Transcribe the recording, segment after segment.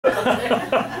We're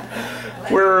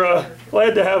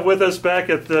glad to have with us back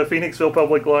at the Phoenixville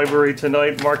Public Library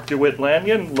tonight Mark DeWitt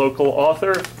Lanyon, local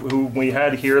author, whom we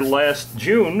had here last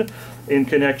June in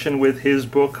connection with his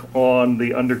book on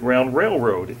the Underground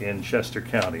Railroad in Chester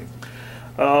County.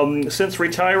 Since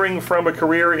retiring from a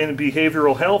career in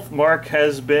behavioral health, Mark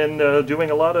has been doing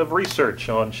a lot of research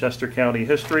on Chester County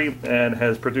history and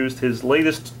has produced his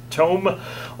latest tome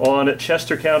on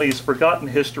Chester County's forgotten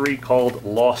history called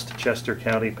Lost Chester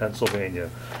County, Pennsylvania.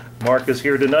 Mark is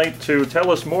here tonight to tell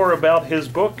us more about his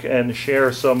book and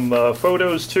share some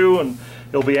photos too, and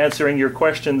he'll be answering your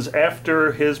questions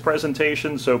after his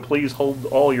presentation, so please hold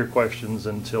all your questions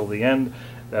until the end.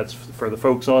 That's for the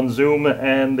folks on Zoom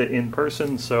and in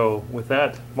person. So with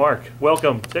that, Mark,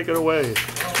 welcome. Take it away. All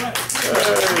right.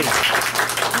 Hey.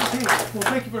 Well,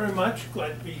 thank you very much.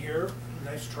 Glad to be here.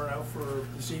 Nice turnout for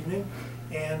this evening.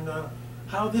 And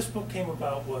how this book came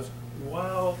about was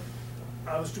while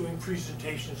I was doing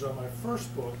presentations on my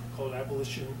first book called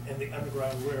Abolition and the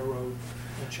Underground Railroad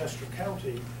in Chester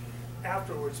County,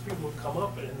 afterwards people would come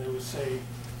up and they would say,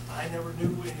 I never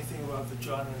knew anything about the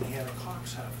John and Hannah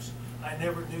Cox house. I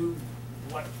never knew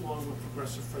what Longwood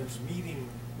Progressive Friends meeting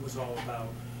was all about,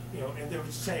 and they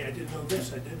would say, I didn't know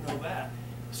this, I didn't know that.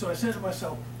 So I said to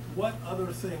myself, what other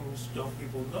things don't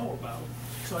people know about?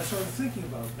 So I started thinking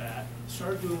about that,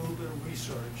 started doing a little bit of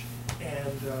research,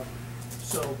 and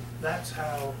so that's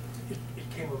how it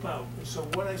came about. And so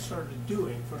what I started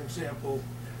doing, for example,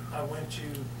 I went to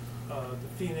the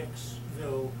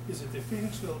Phoenixville, is it the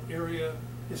Phoenixville Area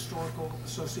Historical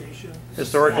Association?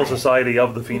 Historical Society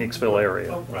of the Phoenixville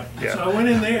area. Oh, right. Yeah. So I went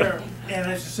in there and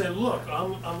I just said, look,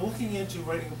 I'm looking into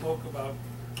writing a book about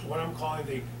what I'm calling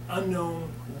the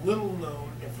unknown, little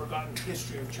known, and forgotten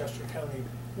history of Chester County.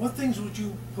 What things would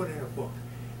you put in a book?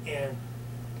 And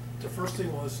the first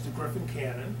thing was the Griffin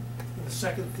Cannon, and the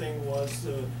second thing was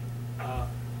the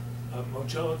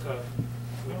Mojelica,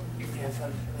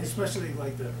 and especially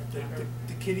like the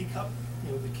kitty cup,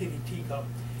 the kitty teacup.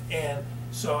 And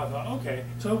so I thought, okay.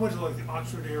 So I went to like the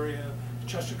Oxford area,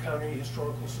 Chester County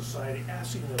Historical Society,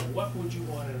 asking them, what would you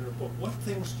want in a book? What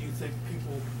things do you think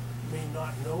people may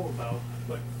not know about,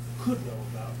 but could know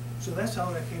about? So that's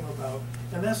how that came about.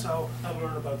 And that's how I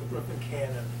learned about the Griffin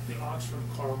Cannon, the Oxford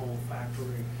Caramel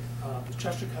Factory, the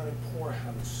Chester County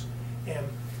Poorhouse. And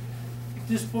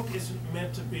this book isn't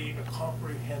meant to be a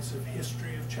comprehensive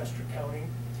history of Chester County.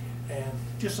 And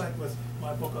just like with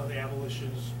my book on the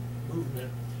abolitionist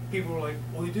movement, people were like,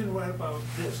 well, you didn't write about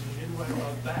this, and you didn't write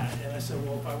about that. And I said,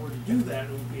 well, if I were to do that,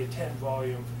 it would be a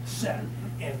 10-volume set.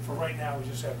 And for right now, we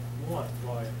just have one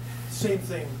volume. Same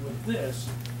thing with this.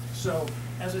 So,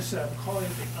 as I said, I'm calling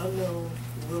it the unknown,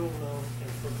 little known, and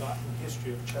forgotten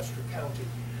history of Chester County.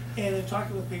 And in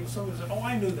talking with people, somebody said, oh,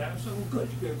 I knew that. I said, well, good,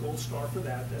 you get a gold star for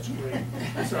that. That's great.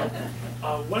 So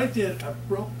what I did, I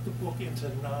broke the book into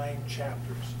 9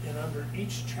 chapters. And under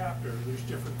each chapter, there's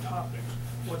different topics.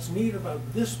 What's neat about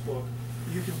this book,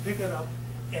 you can pick it up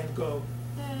and go,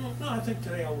 no, I think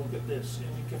today I'll look at this.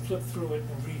 And you can flip through it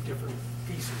and read different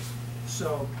pieces.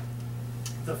 So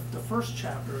the first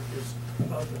chapter is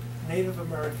about the Native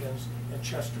Americans in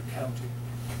Chester County.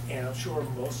 And I'm sure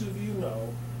most of you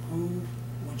know who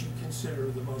would you consider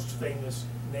the most famous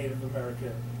Native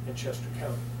American in Chester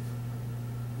County?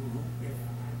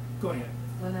 Go ahead.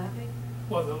 Lenape?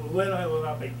 Well, the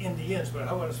Lenape Indians, but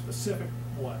how about a specific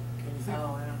one? Can you think?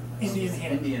 Oh, I don't know. Indian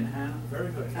Hannah. Indian Hannah.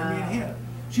 Very good. Indian Hannah.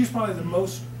 She's probably the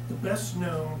best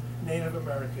known Native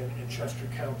American in Chester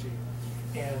County.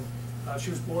 And she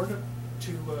was born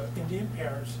to Indian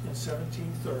parents in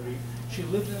 1730. She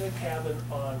lived in a cabin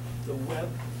on the Webb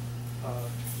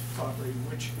property,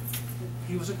 which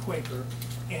he was a Quaker.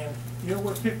 And you know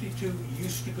where 52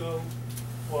 used to go?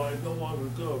 Well, it no longer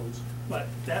goes, but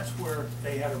that's where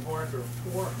they had a marker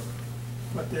for her.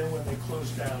 But then when they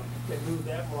closed down, they moved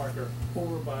that marker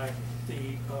over by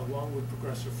the Longwood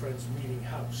Progressive Friends meeting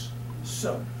house.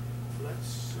 So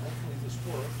hopefully this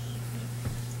works.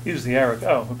 Use the arrow.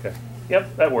 Oh, okay.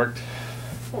 Yep, that worked.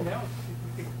 Oh, now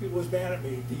it was bad at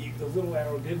me. The little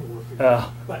arrow didn't work.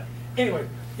 But anyway,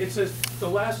 it says, the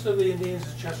last of the Indians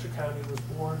in Chester County was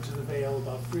born to the Vale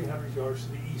about 300 yards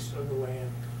to the east of the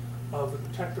land of the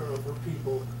protector of her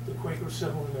people, the Quaker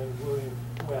assemblyman William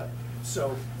Webb.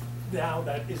 So now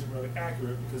that isn't really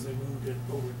accurate because they moved it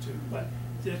over to, but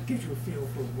it gives you a feel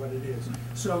for what it is.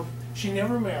 So she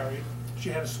never married. She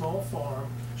had a small farm.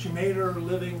 She made her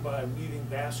living by weaving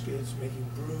baskets, making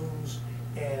brooms,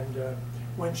 and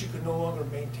when she could no longer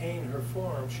maintain her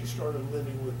farm, she started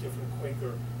living with different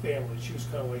Quaker families. She was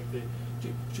kind of like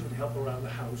she would help around the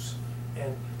house.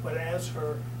 But as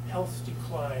her health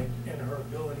declined and her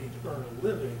ability to earn a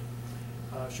living,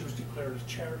 she was declared a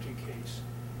charity case.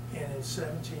 And in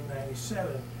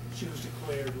 1797, she was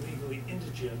declared legally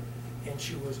indigent, and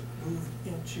she was moved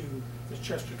into the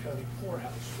Chester County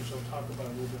Poorhouse, which I'll talk about a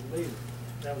little bit later.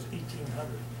 That was 1800.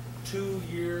 2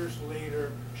 years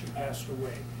later, she passed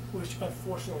away, which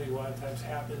unfortunately a lot of times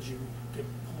happens. You get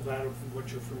pulled out of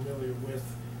what you're familiar with.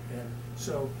 And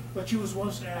so, but she was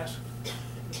once asked,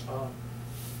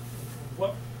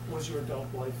 what was your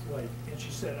adult life like? And she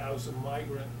said, I was a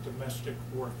migrant domestic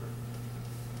worker.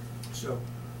 So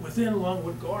within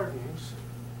Longwood Gardens,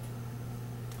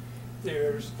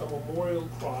 there's a memorial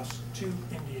cross to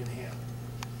Indian Hand.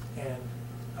 And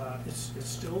it's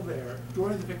still there.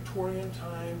 During the Victorian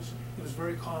times, it was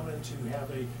very common to have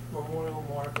a memorial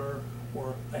marker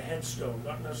or a headstone.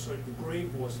 Not necessarily, the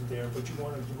grave wasn't there, but you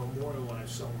wanted to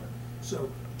memorialize someone. So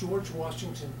George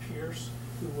Washington Pierce,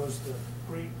 who was the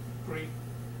great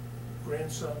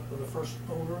grandson of the first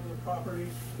owner of the property,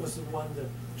 was the one that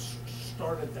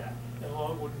started that. And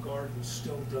Longwood Gardens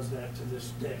still does that to this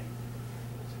day.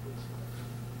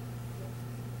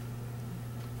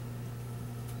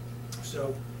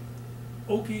 So,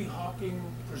 Okie-Hawking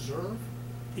Preserve,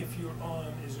 if you're on,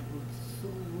 is it Route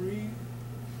 3?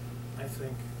 I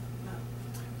think.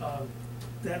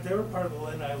 That they were part of the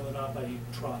Lenape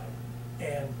tribe.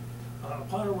 And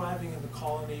upon arriving in the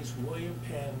colonies, William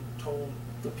Penn told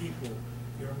the people,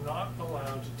 you're not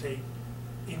allowed to take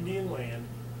Indian land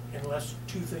unless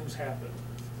two things happen.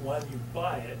 One, you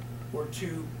buy it, or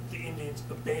two, the Indians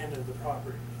abandon the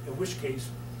property, in which case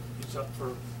it's up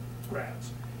for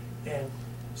grabs. And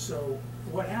so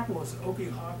what happened was the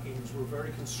Okie-Hawkings were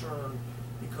very concerned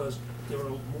because there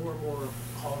were more and more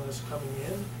colonists coming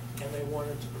in, and they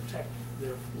wanted to protect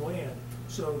their land.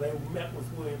 So they met with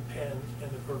William Penn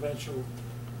and the Provincial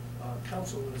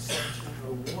Council in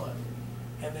 1701,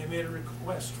 and they made a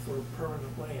request for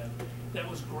permanent land. That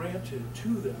was granted to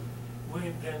them.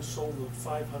 William Penn sold them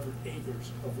 500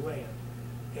 acres of land.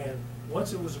 And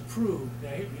once it was approved,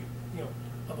 now, you know,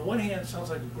 on the one hand, it sounds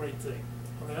like a great thing.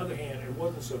 On the other hand, it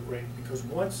wasn't so great, because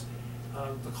once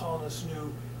the colonists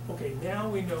knew, okay, now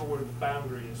we know where the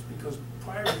boundary is, because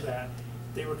prior to that,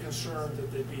 they were concerned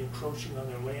that they'd be encroaching on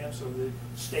their land, so they'd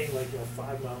stay like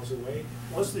 5 miles away.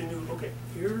 Once they knew, okay,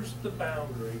 here's the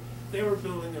boundary, they were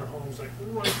building their homes like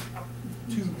right up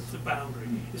to the boundary.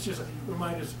 It's just,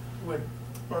 remind us when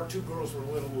our two girls were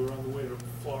little, we were on the way to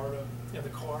Florida in the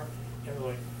car, and they're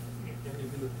like,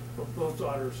 and both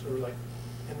daughters were like,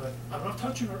 and like, I'm not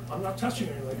touching her, I'm not touching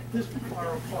her, like this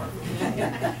far apart.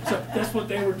 So that's what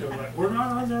they were doing, like, we're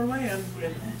not on their land.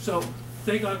 And so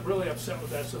they got really upset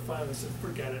with that, so finally they said,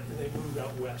 forget it, and they moved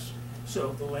out west.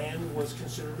 So the land was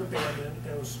considered abandoned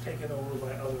and was taken over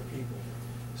by other people.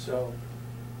 So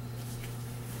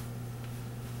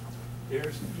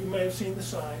there's, you may have seen the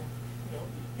sign, you know,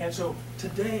 and so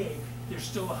today there's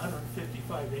still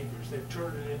 155 acres. They've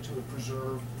turned it into a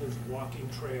preserve. There's walking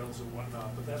trails and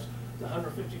whatnot, but that's the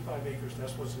 155 acres.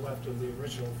 That's what's left of the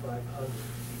original 500.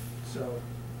 So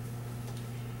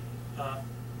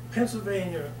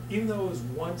Pennsylvania, even though it was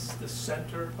once the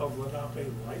center of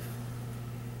Lenape life,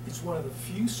 it's one of the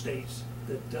few states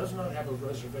that does not have a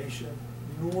reservation,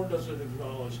 nor does it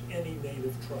acknowledge any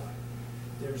native tribe.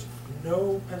 There's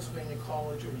no Pennsylvania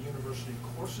college or university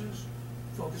courses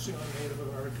focusing on Native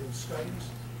American studies,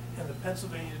 and the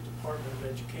Pennsylvania Department of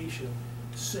Education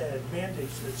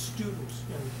mandates that students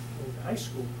in high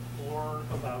school learn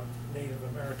about Native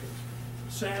Americans.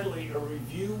 Sadly, a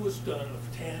review was done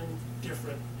of 10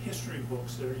 different history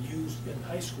books that are used in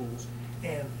high schools,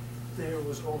 and there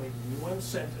was only one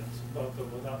sentence about the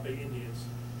Lenape Indians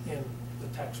in the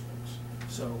textbooks.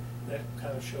 So that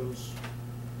kind of shows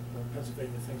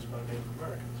Pennsylvania things about Native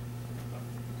Americans.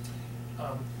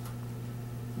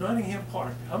 Nottingham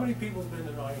Park. How many people have been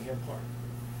to Nottingham Park?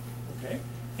 Okay.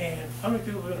 And how many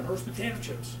people have been to Hearst Potato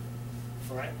Chips?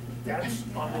 All right. That's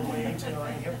on the way to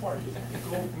Nottingham Park. You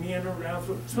go meander around,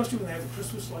 especially when they have the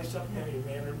Christmas lights up, and you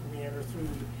meander through,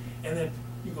 and then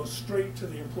you go straight to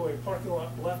the employee parking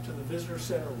lot, left to the visitor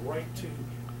center, right to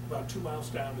about 2 miles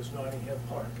down is Nottingham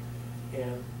Park.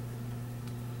 And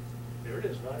there it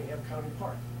is, Nottingham County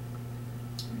Park.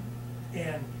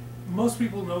 And most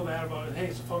people know that about it. Hey,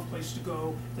 it's a fun place to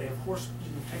go. They have you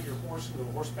can take your horse and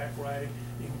go horseback riding.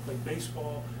 You can play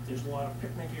baseball. There's a lot of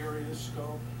picnic areas to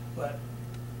go. But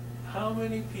how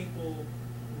many people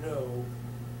know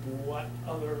what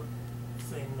other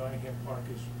thing Nottingham Park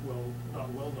is not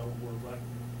well known for, but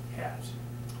has?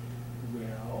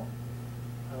 Well,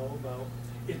 how about,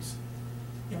 it's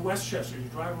in Westchester. You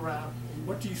drive around,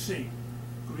 what do you see?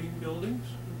 Green buildings.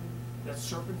 That's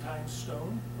serpentine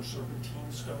stone, or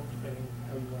serpentine stone, depending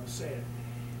how you want to say it.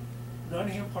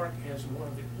 Nottingham Park has one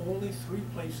of the only 3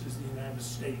 places in the United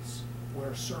States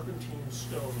where serpentine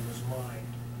stone was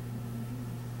mined.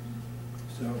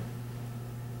 So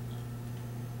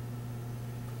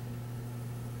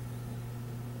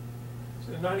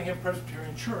the Nottingham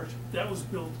Presbyterian Church, that was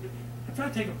built, I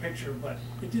tried to take a picture, but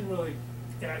it didn't really,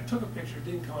 and I took a picture, it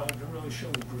didn't come out, it didn't really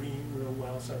show the green real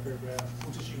well, so I figured,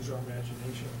 we'll just use our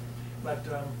imagination. But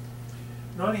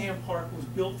Nottingham Park was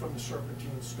built from the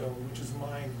serpentine stone, which is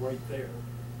mined right there.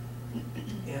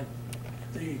 And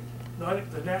the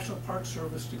National Park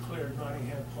Service declared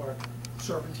Nottingham Park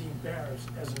Serpentine Barrens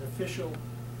as an official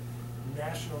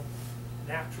national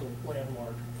natural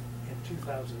landmark in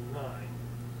 2009.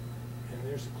 And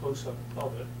there's a close-up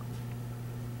of it.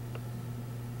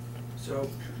 So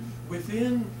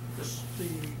within the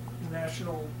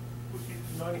National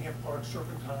Nottingham Park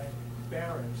Serpentine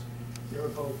Barrens, there are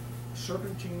both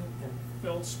serpentine and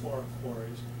feldspar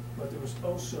quarries, but there was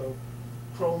also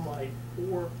chromite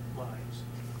ore mines.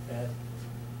 And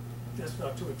that's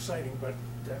not too exciting, but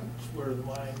that's where the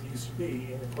mine used to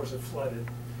be, and of course it flooded.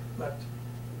 But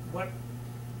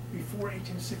before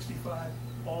 1865,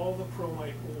 all the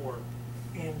chromite ore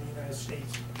in the United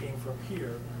States came from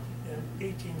here. In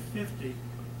 1850,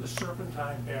 the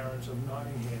serpentine barrens of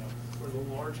Nottingham were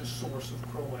the largest source of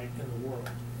chromite in the world.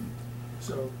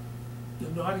 So the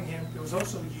Nottingham, it was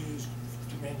also used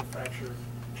to manufacture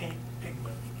paint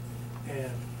pigment.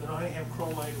 And the Nottingham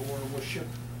chromite ore was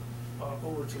shipped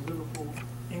over to Liverpool,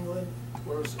 England,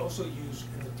 where it was also used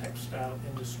in the textile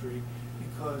industry,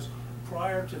 because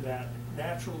prior to that,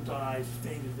 natural dyes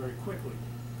faded very quickly.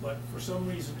 But for some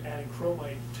reason, adding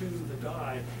chromite to the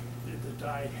dye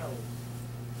held.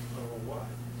 I don't know why.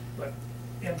 But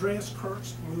Andreas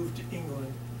Kurtz moved to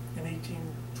England in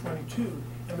 1822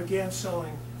 and began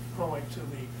selling chromite to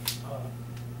the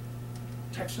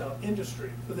textile industry.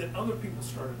 But then other people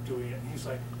started doing it, and he's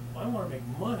like, well, I want to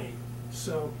make money.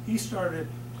 So he started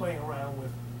playing around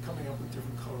with coming up with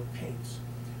different color paints.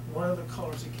 One of the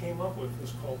colors he came up with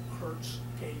was called Kurtz,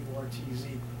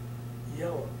 K-U-R-T-Z,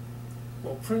 yellow.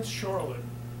 Well, Prince Charlotte,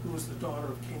 who was the daughter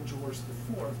of King George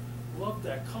IV, loved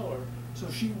that color, so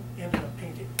she ended up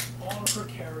painting all of her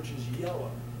carriages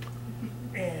yellow.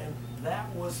 And that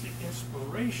was the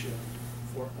inspiration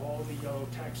for all the yellow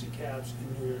taxi cabs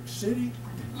in New York City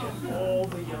and all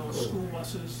the yellow school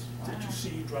buses that you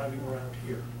see driving around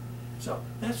here. So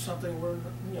that's something we're,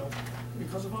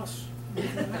 because of us.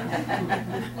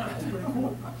 That's pretty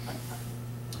cool.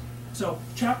 So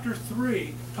chapter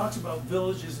 3 talks about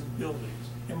villages and buildings.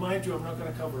 And mind you, I'm not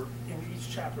going to cover in each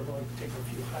chapter, I'm only taking a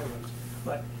few highlights.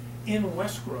 But in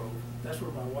West Grove, that's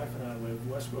where my wife and I live,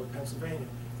 West Grove, Pennsylvania,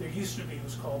 there used to be, it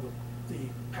was called the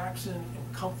Paxon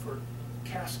and Comfort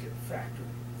Casket Factory.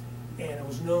 And it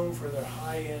was known for their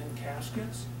high-end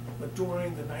caskets, but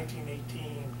during the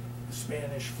 1918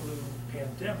 Spanish flu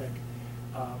pandemic,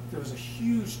 there was a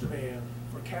huge demand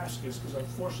for caskets because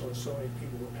unfortunately so many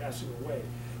people were passing away.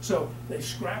 So they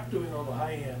scrapped doing all the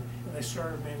high-end and they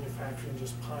started manufacturing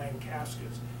just pine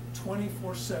caskets.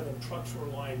 24/7 trucks were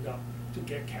lined up to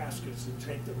get caskets and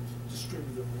take them,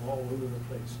 distribute them all over the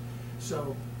place.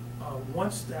 So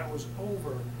once that was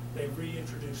over, they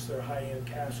reintroduced their high-end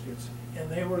caskets, and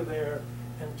they were there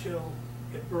until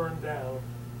it burned down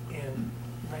in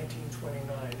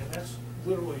 1929, and that's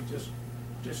literally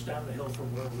just down the hill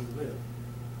from where we live.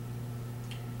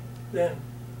 Then,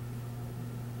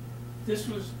 this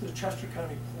was the Chester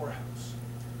County Poorhouse,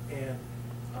 and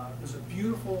it was a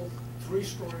beautiful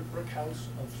 3-story brick house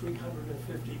on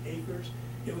 350 acres.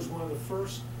 It was one of the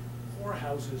first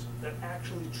poorhouses that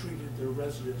actually treated their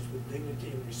residents with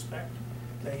dignity and respect.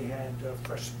 They had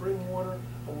fresh spring water,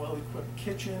 a well-equipped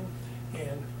kitchen,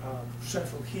 and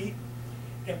central heat.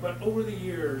 But over the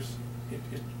years,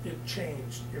 it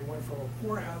changed. It went from a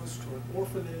poorhouse to an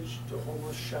orphanage, to a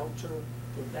homeless shelter,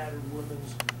 to a battered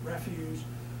women's refuge,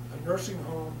 a nursing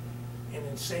home, an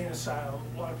insane asylum.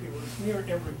 A lot of people, it's near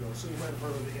Embryville, so you might have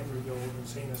heard of the Embryville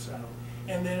Insane Asylum.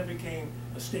 And then it became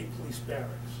a state police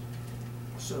barracks.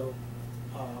 So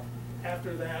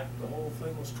after that, the whole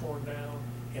thing was torn down,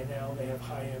 and now they have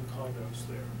high-end condos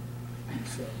there.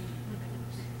 So,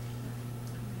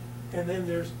 and then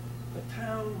there's a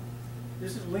town,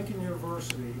 this is Lincoln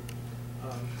University.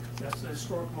 That's the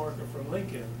historic marker for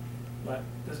Lincoln. But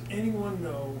does anyone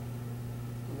know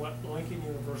what Lincoln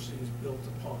University is built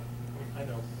upon? I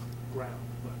know ground,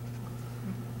 but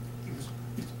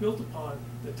it's built upon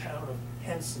the town of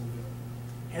Hensonville.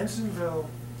 Hensonville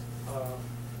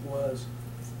was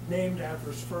named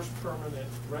after its first permanent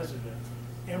resident,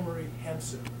 Emory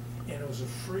Henson, and it was a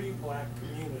free black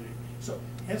community. So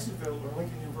Hensonville, or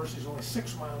Lincoln University, is only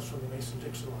 6 miles from the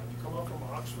Mason-Dixon line. You come up from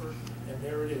Oxford, and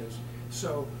there it is.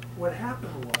 So what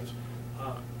happened was,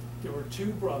 there were 2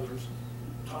 brothers,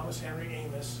 Thomas Henry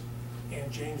Amos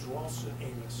and James Ralston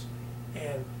Amos,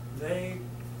 and they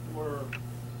were,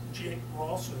 James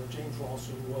Ralston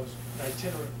was an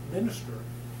itinerant minister,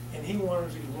 and he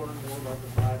wanted to learn more about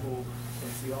the Bible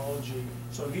and theology,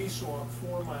 so he walked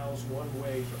 4 miles one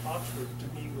way to Oxford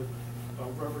to meet with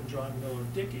Reverend John Miller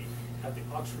Dickey at the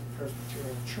Oxford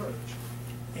Presbyterian Church,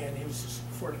 and he was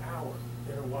for an hour,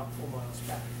 then he walked 4 miles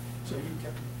back. So he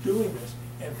kept doing this,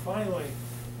 and finally,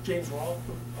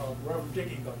 Reverend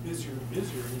Dickey got busier and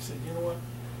busier, and he said, you know what,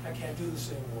 I can't do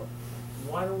this anymore.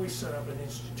 Why don't we set up an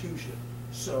institution?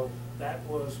 So that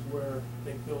was where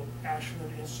they built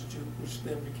Ashland Institute, which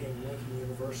then became Lincoln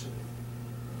University.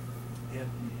 And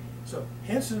so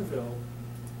Hensonville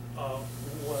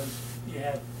you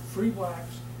had free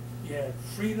blacks, you had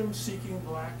freedom-seeking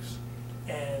blacks,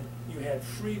 and you had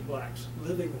free blacks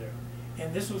living there.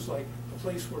 And this was like a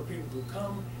place where people could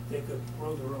come, they could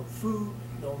grow their own food,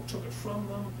 no one took it from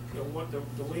them, you know, what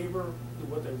the labor,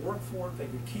 what they worked for, they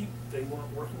could keep, they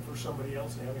weren't working for somebody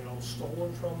else and having it all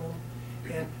stolen from them.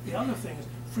 And the other thing is,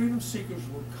 freedom seekers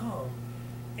would come,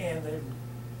 and they,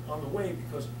 on the way,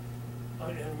 because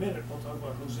in a minute we'll talk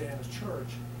about Hosanna's church,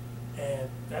 and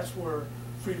that's where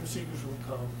freedom seekers would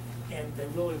come, and they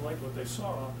really liked what they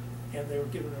saw, and they were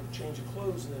given a change of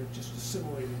clothes, and they just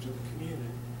assimilated into the community.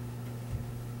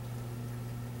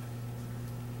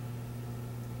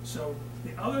 So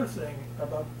the other thing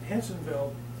about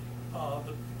Hensonville,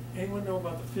 anyone know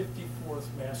about the 54th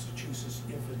Massachusetts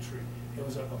Infantry? It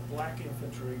was a black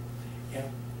infantry, and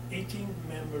 18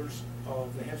 members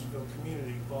of the Hensonville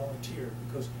community volunteered,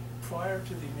 because prior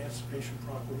to the Emancipation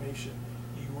Proclamation,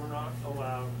 you were not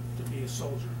allowed to be a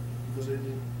soldier because they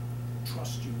didn't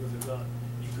trust you with a gun.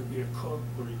 You could be a cook,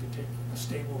 or you could take a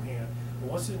stable hand.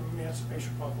 But once the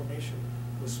Emancipation Proclamation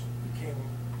became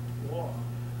law,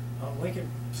 Lincoln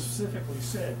specifically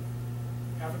said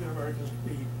African Americans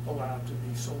could be allowed to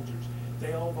be soldiers.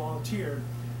 They all volunteered.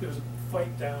 There was a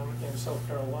fight down in South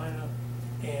Carolina,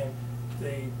 and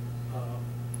they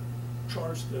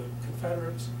charged the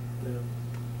Confederates. The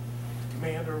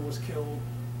commander was killed,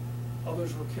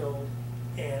 others were killed,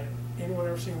 and anyone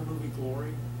ever seen the movie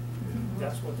Glory?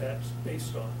 That's what that's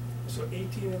based on. So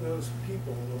 18 of those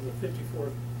people of the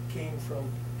 54th came from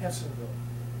Hensonville.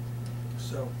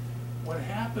 So what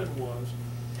happened was,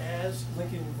 as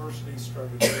Lincoln University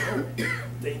started growing,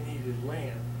 they needed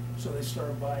land. So they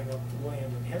started buying up the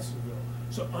land in Hensonville.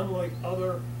 So unlike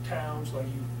other towns, like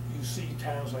you see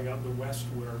towns like out in the west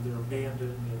where they're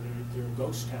abandoned and they're a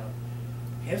ghost town,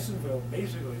 Hensonville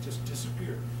basically just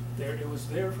disappeared. It was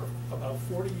there for about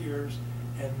 40 years,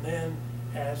 and then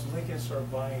as Lincoln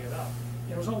started buying it up,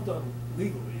 and it was all done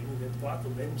legally. I mean, they bought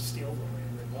them, they didn't steal the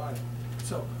land, they bought it.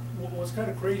 So what's kind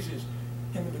of crazy is,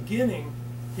 in the beginning,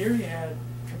 here you had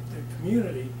the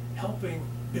community helping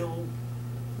build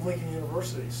Lincoln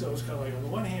University. So it's kind of like, on the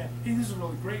one hand, hey, this is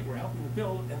really great, we're helping to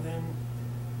build, and then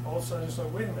all of a sudden it's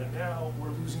like, wait a minute, now we're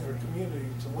losing our community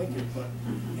to Lincoln.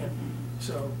 And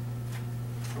so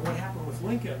what happened with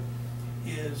Lincoln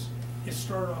is it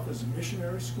started off as a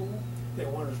missionary school. They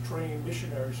wanted to train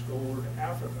missionaries to go over to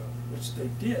Africa, which they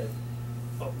did.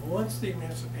 But once the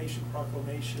Emancipation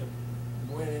Proclamation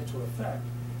went into effect,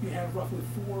 you had roughly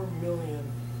 4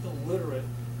 million illiterate,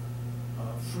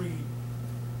 free,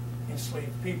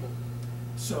 enslaved people.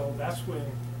 So that's when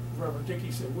Reverend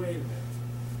Dickey said, wait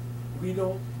a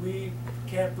minute, we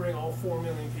can't bring all 4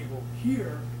 million people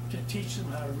here to teach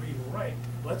them how to read and write.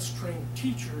 Let's train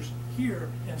teachers here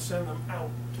and send them out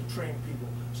to train people.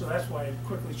 So that's why it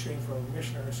quickly changed from a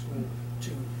missionary school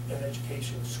to an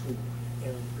education school,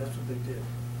 and that's what they did.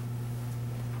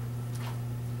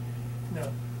 Now,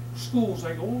 schools,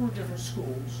 I go over different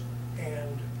schools,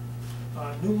 and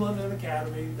New London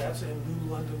Academy, that's in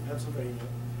New London, Pennsylvania.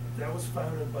 That was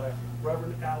founded by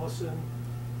Reverend Allison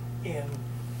in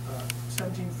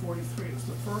 1743. It was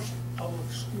the first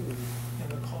public school in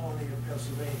the colony of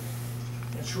Pennsylvania.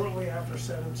 And shortly after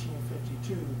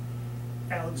 1752,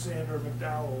 Alexander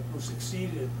McDowell, who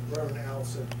succeeded Reverend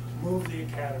Allison, moved the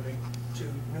academy to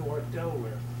Newark,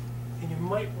 Delaware. And you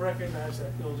might recognize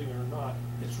that building or not.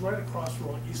 It's right across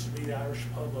from what used to be the Irish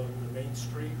pub on the main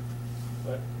street.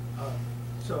 But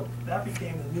so that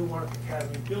became the Newark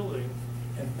Academy building,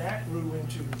 and that grew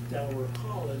into Delaware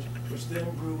College, which then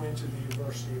grew into the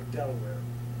University of Delaware.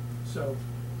 So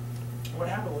what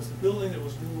happened was the building that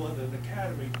was New London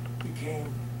Academy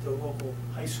became the local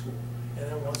high school. And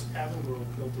then once Avongrove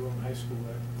built their own high school,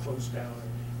 that closed down,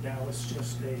 and now it's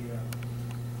just a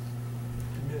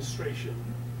administration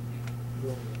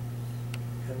building.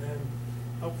 And then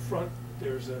up front,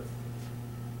 there's a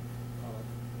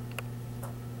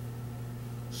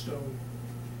stone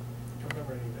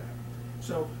commemorating that.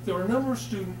 So there were a number of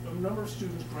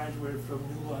students graduated from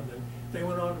New London. They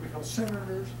went on to become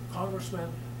senators,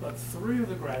 congressmen, but 3 of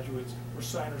the graduates were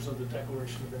signers of the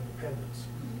Declaration of Independence.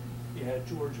 You had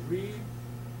George Reed,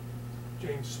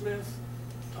 James Smith,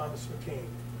 Thomas McCain.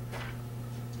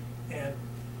 And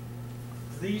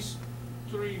these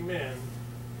 3 men,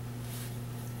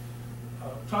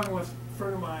 talking with a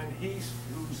friend of mine,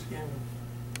 who's in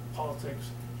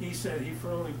politics, he said he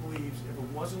firmly believes if it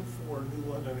wasn't for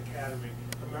New London Academy,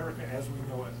 America as we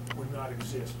know it would not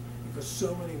exist, because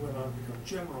so many went on to become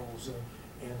generals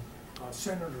and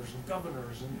senators and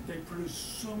governors, and they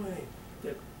produced so many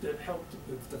that helped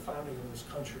the founding of this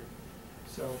country.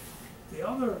 So the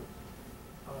other,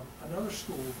 another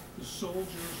school, the Soldiers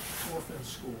Orphan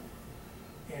School.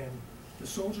 And the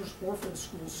Soldiers Orphan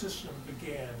School system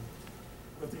began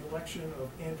with the election of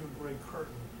Andrew Gray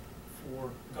Curtin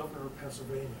for governor of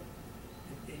Pennsylvania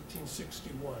in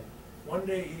 1861. One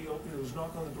day he was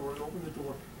knocking on the door, he opened the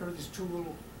door, heard these 2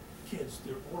 little kids,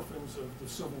 they're orphans of the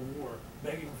Civil War,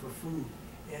 begging for food.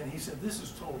 And he said, this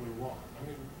is totally wrong. I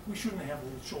mean, we shouldn't have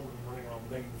little children running around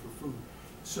begging for food.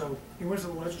 So he went to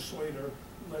the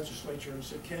legislature and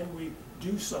said, can we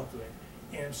do something?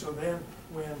 And so then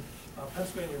when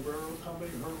Pennsylvania Railroad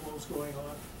Company heard what was going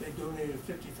on, they donated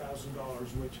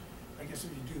 $50,000, which I guess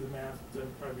if you do the math,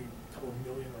 that'd probably be a couple of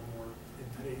million or more in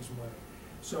today's money.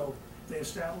 So they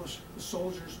established the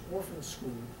Soldiers Orphan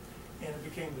School, and it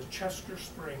became the Chester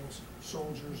Springs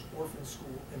Soldiers Orphan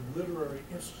School and Literary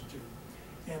Institute.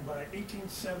 And by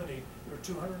 1870, there were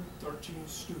 213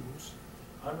 students,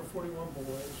 141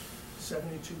 boys,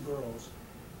 72 girls.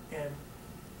 And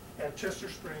at Chester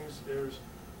Springs, there's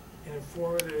an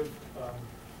informative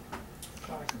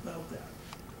plaque about that.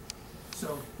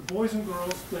 So the boys and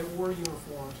girls, they wore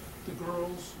uniforms. The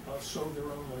girls sewed their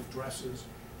own dresses.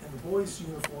 And the boys'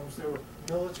 uniforms, they were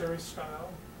military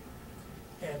style.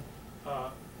 And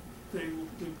they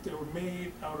were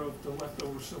made out of the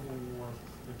leftover Civil War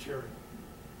material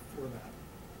for that.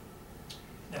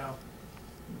 Now,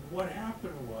 what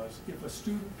happened was, if a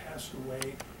student passed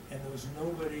away and there was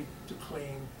nobody to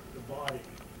claim the body,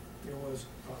 there was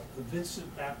the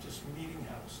Vincent Baptist Meeting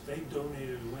House. They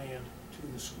donated land to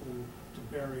the school to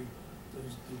bury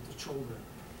the children.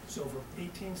 So from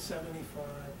 1875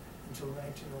 until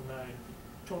 1909,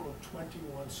 a total of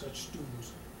 21 such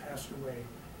students passed away,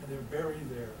 and they're buried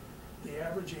there. The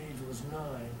average age was 9,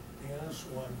 the youngest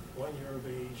one 1 year of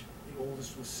age, the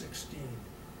oldest was 16.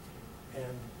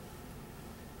 And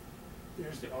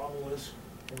there's the obelisk,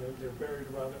 and they're buried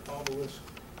around the obelisk,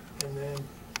 and then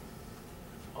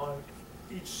on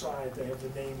each side they have the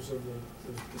names of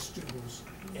the students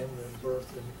and the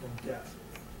birth and death.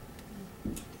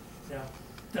 Now,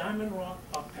 Diamond Rock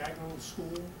Octagonal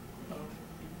School,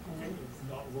 okay,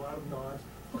 not a lot of nods.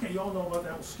 Okay, you all know about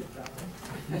that, we'll skip that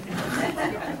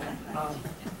one.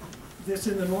 This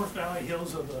in the North Valley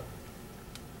Hills of the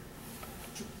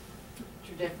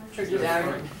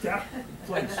that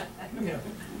place. Yeah.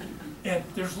 And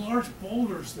there's large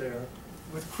boulders there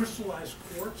with crystallized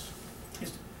quartz.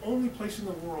 It's the only place in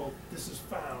the world this is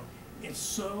found. It's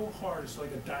so hard, it's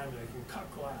like a diamond, it can cut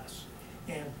glass.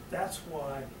 And that's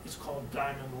why it's called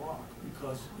Diamond Rock,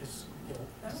 because it's,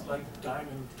 it's like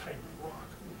diamond type rock.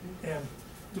 And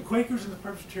the Quakers and the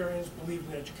Presbyterians believed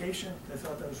in education. They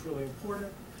thought that was really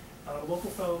important. A local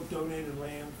fellow donated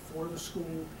land for the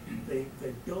school. They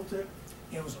built it.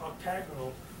 It was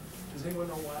octagonal. Does anyone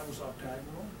know why it was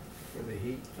octagonal? For the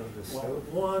heat of the stove?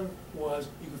 Well, one was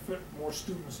you could fit more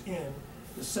students in.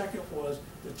 The second was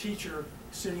the teacher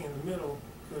sitting in the middle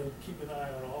could keep an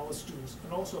eye on all the students.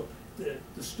 And also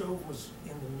the stove was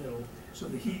in the middle, so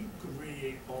the heat could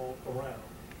radiate all around.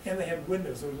 And they had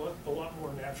windows. There was a lot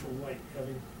more natural light,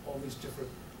 having all these different,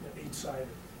 8-sided.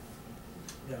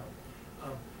 Now,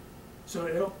 so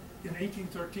in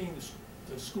 1813,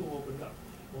 the school opened up.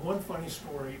 And one funny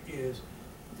story is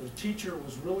the teacher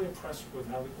was really impressed with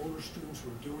how the older students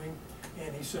were doing,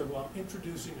 and he said, well, I'm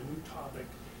introducing a new topic.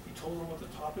 He told them what the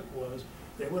topic was.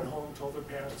 They went home, told their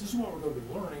parents, this is what we're going to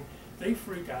be learning. They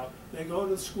freak out. They go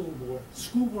to the school board. The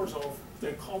school board's off.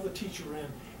 They call the teacher in,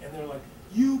 and they're like,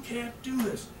 you can't do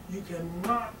this. You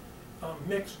cannot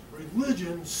mix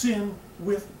religion, sin,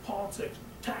 with politics,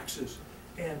 taxes.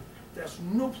 And that's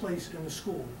no place in the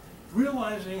school.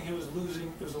 Realizing it was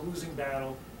a losing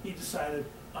battle, he decided,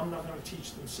 I'm not going to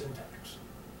teach them syntax.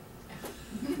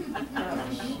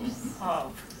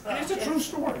 And it's a true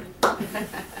story.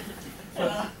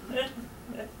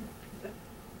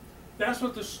 That's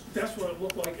that's what it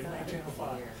looked like in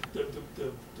 1905.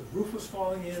 The roof was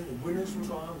falling in, the windows were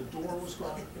gone, the door was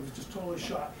gone. It was just totally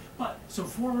shot. But some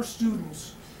former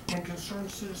students and concerned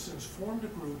citizens formed a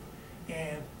group,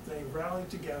 and they rallied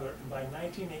together. And by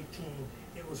 1918,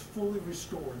 it was fully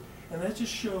restored. And that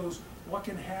just shows what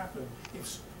can happen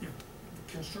if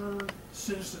concerned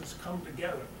citizens come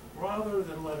together, rather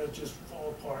than let it just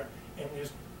fall apart and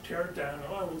just tear it down.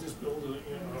 Oh, we'll just build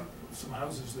some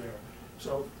houses there.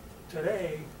 So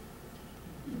today,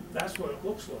 that's what it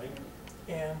looks like,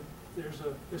 and there's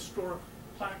a historic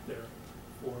plaque there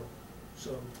for.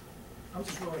 So I'm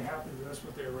just really happy that that's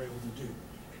what they were able to do,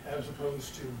 as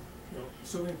opposed to,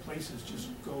 so many places just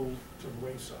go to the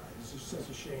wayside. It's just such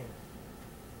a shame.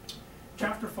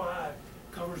 Chapter 5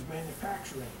 covers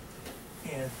manufacturing,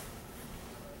 and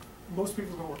most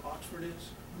people know where Oxford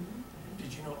is.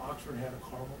 Did you know Oxford had a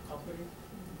caramel company?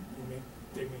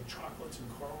 They made chocolates and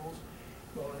caramels.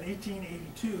 Well, in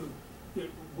 1882,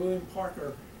 William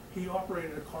Parker, he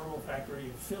operated a caramel factory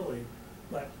in Philly,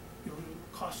 but it would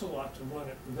cost a lot to run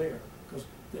it there because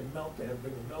they had to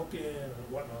bring the milk in and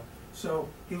whatnot. So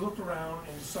he looked around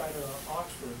and decided on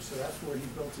Oxford, so that's where he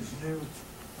built his new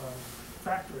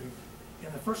factory.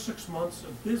 In the first 6 months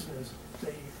of business,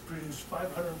 they produced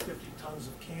 550 tons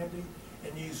of candy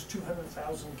and used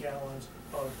 200,000 gallons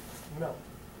of milk.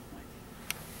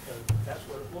 And that's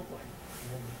what it looked like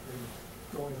when they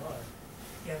were going on.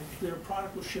 And their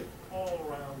product was shipped all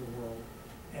around the world.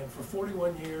 And for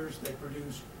 41 years, they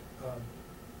produced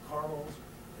caramels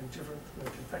and different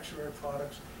confectionery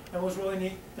products. And it was really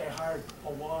neat. They hired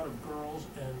a lot of girls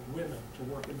and women to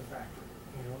work in the factory,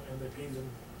 and they paid them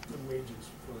good wages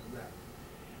for that.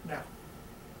 Now,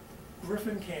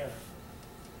 Griffin Cannon.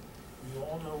 You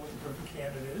all know what the Griffin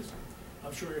Cannon is.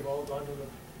 I'm sure you've all gone to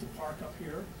the park up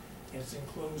here. It's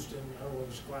enclosed in, I don't know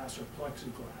whether it's glass or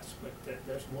plexiglass, but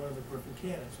that's one of the Griffin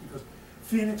Cannons, because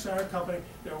Phoenix Iron Company,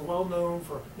 they're well known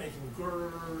for making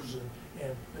girders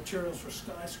and materials for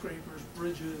skyscrapers,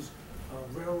 bridges,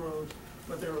 railroads,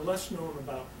 but they were less known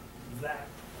about that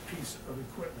piece of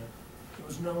equipment. It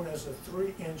was known as a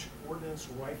 3-inch ordnance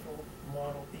rifle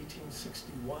model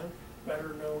 1861,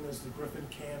 better known as the Griffin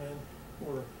Cannon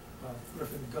or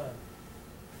Griffin gun.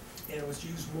 And it was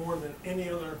used more than any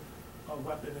other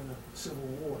weapon in the Civil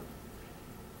War.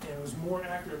 And it was more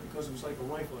accurate because it was like a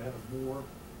rifle. It had a bore.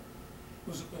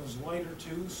 It was lighter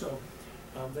too, so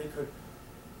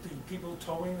the people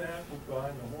towing that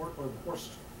behind the horse, or the horse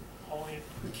hauling it,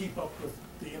 could keep up with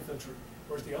the infantry.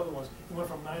 Whereas the other ones, it went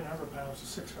from 900 pounds to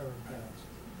 600 pounds.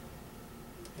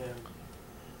 And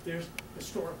there's a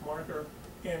historic marker,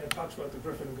 and it talks about the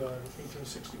Griffin gun,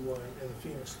 1861, and the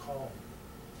Phoenix column.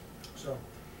 So,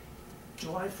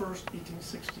 July 1st,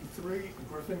 1863, the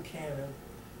Griffin Cannon,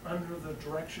 under the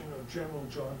direction of General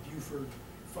John Buford,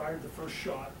 fired the first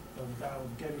shot of the Battle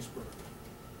of Gettysburg.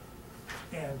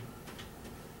 And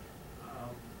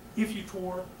if you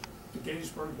tour the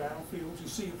Gettysburg battlefield, you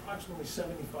see approximately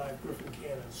 75 Griffin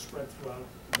cannons spread throughout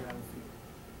the battlefield.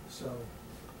 So,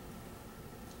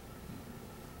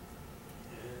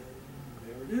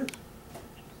 and there it is.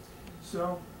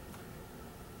 So,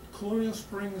 Colonial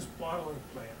Springs Bottling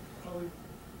Plant. Probably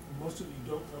most of you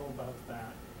don't know about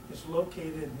that. It's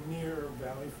located near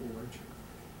Valley Forge,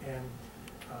 and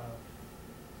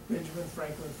Benjamin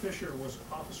Franklin Fisher was an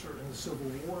officer in the Civil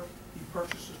War. He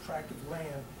purchased a tract of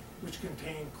land which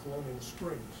contained Colonial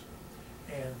Springs,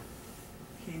 and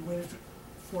he went into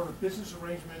for a business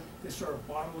arrangement. They started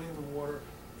bottling the water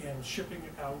and shipping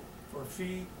it out for a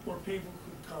fee, or people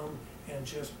could come and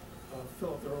just fill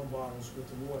up their own bottles with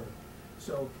the water.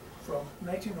 So from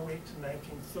 1908 to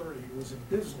 1930, it was in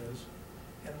business,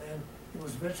 and then it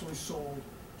was eventually sold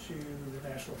to the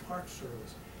National Park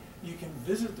Service. You can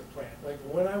visit the plant. Like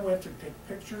when I went to take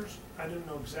pictures, I didn't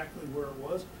know exactly where it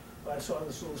was, but I saw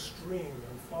this little stream,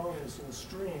 and following this little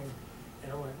stream,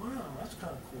 and I went, wow, that's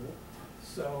kind of cool.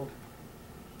 So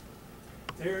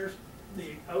there's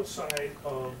the outside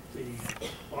of the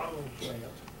bottling plant.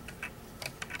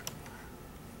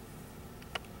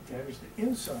 There's the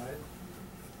inside.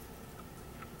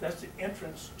 That's the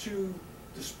entrance to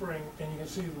the spring, and you can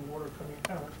see the water coming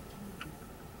out.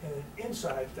 And then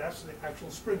inside, that's the actual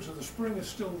spring. So the spring is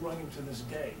still running to this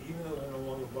day, even though they're no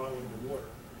longer bottling the water,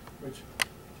 which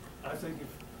I think if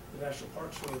the National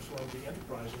Park Service wanted to be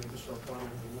enterprising, they just start bottling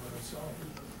the water itself.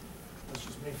 That's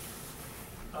just me.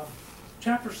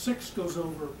 Chapter 6 goes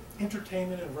over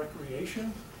entertainment and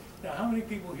recreation. Now, how many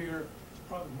people here,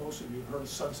 probably most of you, have heard of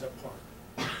Sunset Park?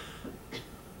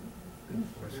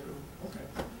 Okay,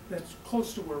 that's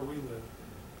close to where we live.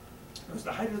 It was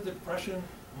the height of the Depression,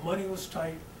 money was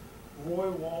tight.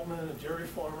 Roy Waltman, a dairy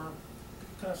farmer,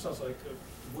 kind of sounds like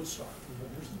Woodstock. You know,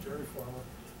 here's the dairy farmer.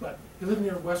 But he lived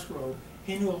near West Road.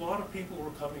 He knew a lot of people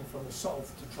were coming from the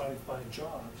south to try to find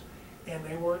jobs, and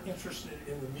they weren't interested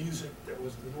in the music that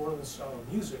was the northern style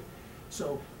of music.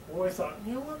 So Roy thought,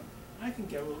 you know what, I can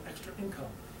get a little extra income.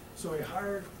 So he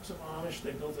hired some Amish.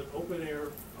 They built an open-air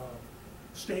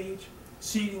stage.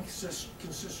 Seating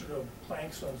consisted of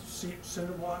planks on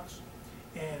cinder blocks,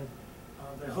 and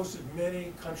they hosted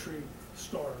many country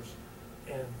stars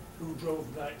and who drove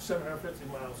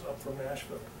 750 miles up from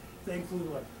Nashville. They included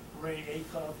like Ray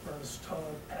Acuff, Ernest Tubb,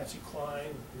 Patsy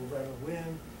Cline, Loretta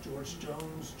Lynn, George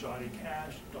Jones, Johnny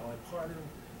Cash, Dolly Parton,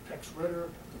 Tex Ritter,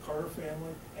 the Carter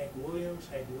family, Hank Williams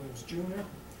Jr.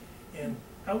 And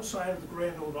outside of the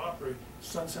Grand Ole Opry,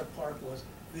 Sunset Park was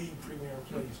the premier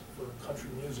place for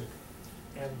country music.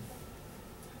 And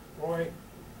Roy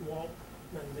Waltman,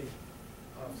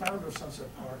 the founder of Sunset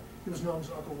Park, he was known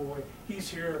as Uncle Roy. He's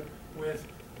here with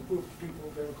a group of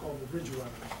people they were called the Ridge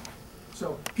Runners.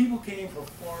 So people came from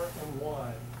far and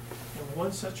wide, and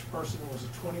one such person was a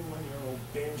 21-year-old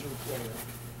banjo player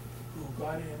who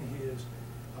got in his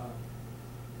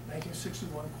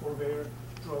 1961 Corvair,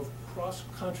 drove cross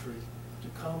country to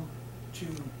come to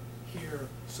hear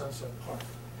Sunset Park.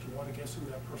 Do you want to guess who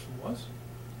that person was?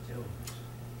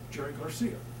 Jerry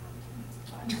Garcia.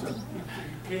 So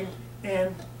he came,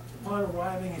 and upon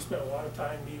arriving, he spent a lot of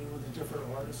time meeting with the different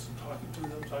artists and talking to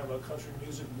them, talking about country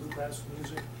music, bluegrass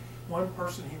music. One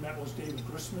person he met was David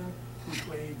Grisman, who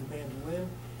played the mandolin,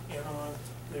 and on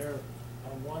their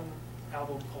one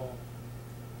album called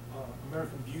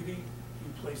American Beauty,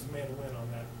 he plays the mandolin on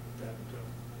that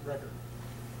record.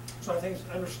 So I think it's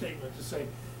an understatement to say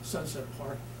Sunset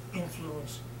Park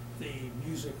influenced the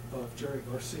music of Jerry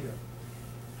Garcia.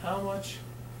 How much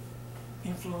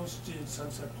influence did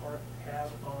Sunset Park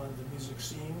have on the music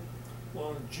scene?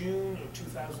 Well, in June of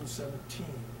 2017,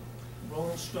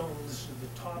 Rolling Stone listed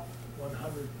the top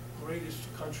 100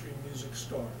 greatest country music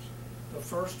stars. The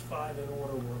first 5 in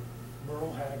order were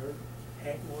Merle Haggard,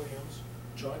 Hank Williams,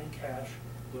 Johnny Cash,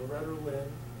 Loretta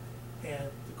Lynn, and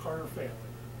the Carter family.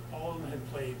 All of them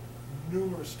had played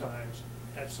numerous times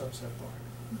at Sunset Park.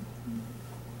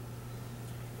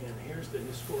 And here's the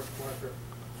historic marker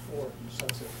for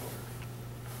Sunset Park.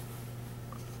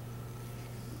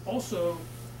 Also,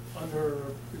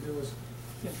 there was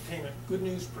entertainment, Good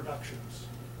News Productions,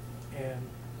 and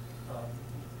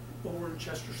over in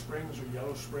Chester Springs, or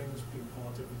Yellow Springs, people call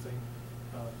it different thing.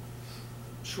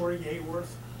 Shorty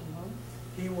Ayworth,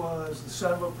 he was the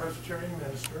son of a Presbyterian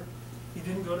minister. He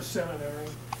didn't go to seminary.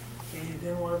 He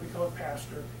didn't want to become a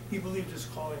pastor. He believed his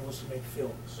calling was to make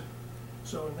films.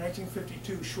 So in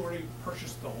 1952, Shorty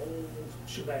purchased the whole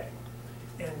shebang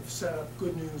and set up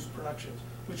Good News Productions,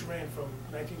 which ran from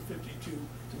 1952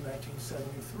 to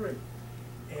 1973.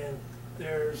 And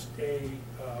there's a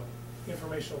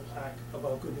informational plaque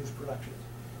about Good News Productions.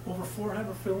 Over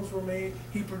 400 films were made.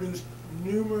 He produced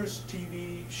numerous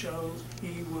TV shows.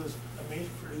 He was a major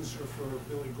producer for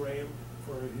Billy Graham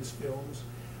for his films.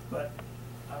 But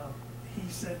he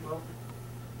said, well,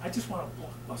 I just want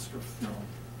a blockbuster film.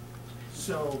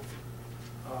 So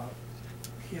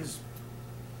his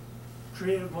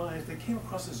creative mind, they came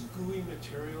across this gooey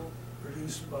material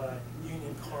produced by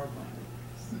Union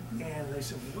Carbide. And they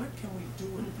said, what can we do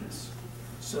with this?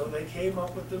 So they came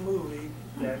up with the movie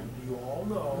that you all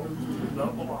know, The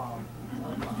Blob.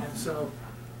 And so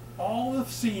all the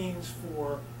scenes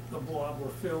for The Blob were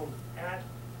filmed at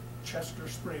Chester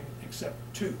Springs except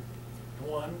 2.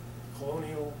 One,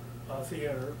 Colonial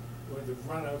Theater, where the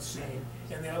run-out scene,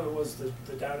 and the other was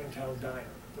the Downtown Diner.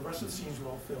 The rest of the scenes were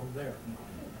all filmed there.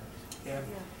 And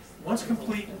once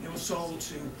complete, it was sold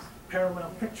to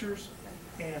Paramount Pictures,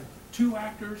 and 2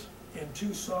 actors and 2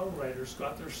 songwriters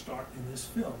got their start in this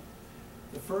film.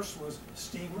 The first was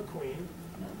Steve McQueen,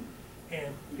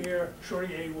 and here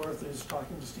Shorty Ayworth is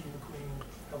talking to Steve McQueen,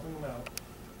 helping him out.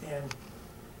 And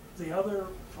the other,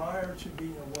 prior to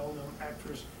being a well-known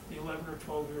actress, the 11 or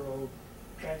 12-year-old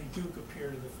Patty Duke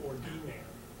appeared in the 4D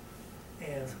Man.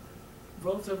 And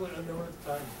relatively unknown at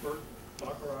the time, Burt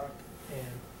Bacharach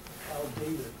and Hal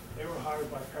David, they were hired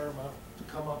by Paramount to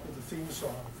come up with the theme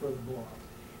song for The Blob.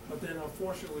 But then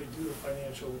unfortunately, due to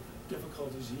financial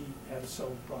difficulties, he had to sell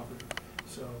the property.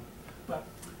 So, but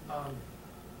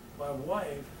my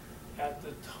wife, at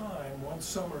the time, one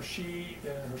summer, she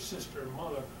and her sister and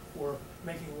mother were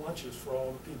making lunches for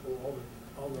all the people,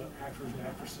 all the actors and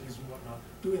actresses and whatnot,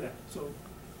 doing that. So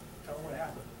tell them what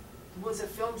happened. It was a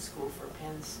film school for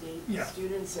Penn State Yeah.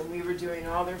 students, and we were doing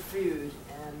all their food,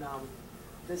 and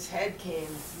this head came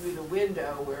through the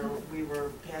window where we were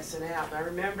passing out. And I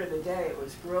remember the day, it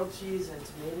was grilled cheese and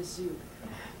tomato soup.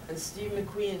 and Steve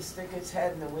McQueen stuck his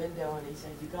head in the window and he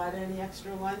said, "You got any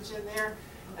extra lunch in there?"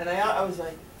 And I was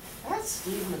like, "That's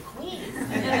Steve McQueen."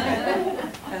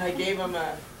 And I gave him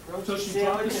a So roast she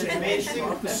dropped the sandwich and a sandwich, basic.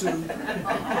 dropped the soup.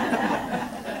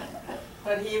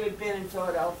 But he had been in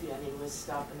Philadelphia and he was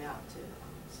stopping out to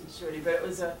see Shorty. But it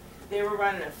was they were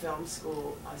running a film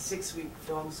school, a 6-week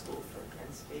film school for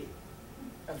Penn State,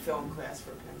 a film class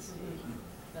for Penn State.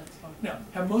 That's fun. Now,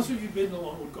 have most of you been to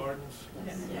Longwood Gardens?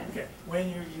 Yes. Yeah. Okay, when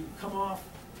you come off,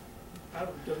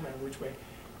 doesn't matter which way,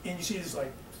 and you see this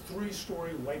like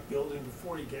 3-story white building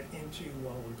before you get into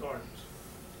Longwood Gardens.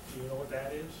 Do you know what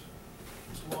that is?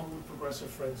 It's Longwood Progressive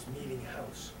Friends Meeting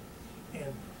House.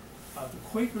 And the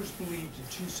Quakers believed in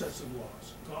 2 sets of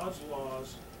laws, God's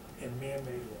laws and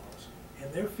man-made laws.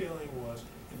 And their feeling was,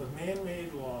 if a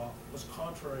man-made law was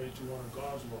contrary to one of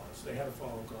God's laws, they had to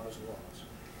follow God's laws.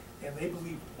 And they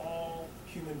believed all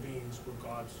human beings were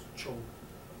God's children.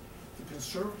 The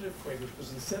conservative Quakers,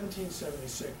 because in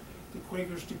 1776, the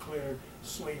Quakers declared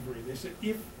slavery. They said,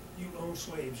 if you own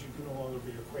slaves, you can no longer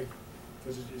be a Quaker,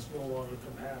 because it is no longer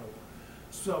compatible.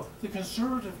 So the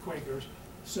conservative Quakers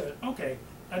said, okay,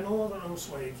 I no longer own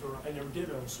slaves, or I never did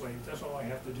own slaves, that's all I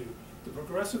have to do. The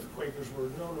progressive Quakers were,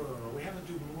 no, we have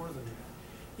to do more than that.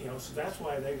 You know, so that's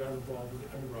why they got involved with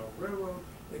the Underground Railroad,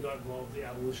 they got involved with the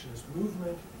abolitionist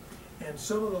movement, and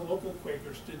some of the local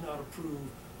Quakers did not approve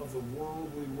of the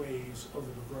worldly ways of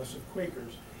the progressive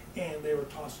Quakers, and they were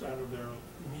tossed out of their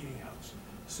meeting house.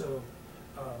 So,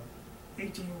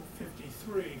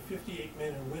 1853, 58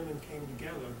 men and women came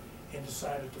together and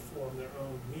decided to form their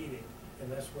own meeting,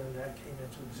 and that's when that came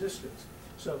into existence.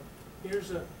 So,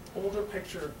 here's an older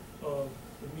picture of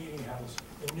the meeting house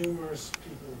and numerous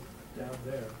people down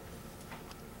there.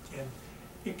 And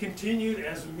it continued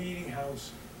as a meeting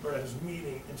house, or as a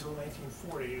meeting, until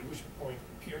 1940, at which point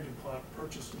Pierre DuPont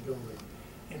purchased the building.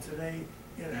 And today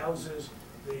it houses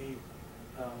the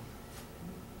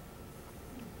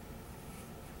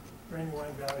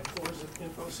Brandywine Valley Tourism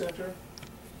Info Center,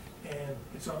 and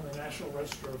it's on the National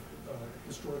Register of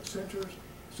Historic Centers,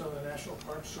 it's on the National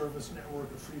Park Service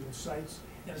Network of Freedom Sites,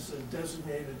 and it's a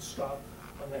designated stop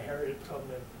on the Harriet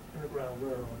Tubman Underground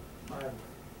Railroad Highway.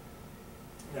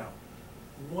 Now,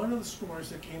 one of the stories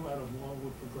that came out of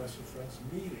Longwood Progressive Friends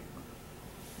meeting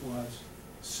was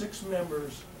 6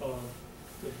 members of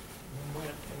the went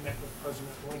and met with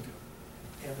President Lincoln,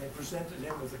 and they presented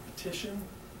him with a petition.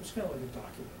 It was kind of like a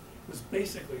document. It was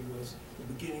basically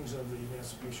the beginnings of the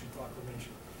Emancipation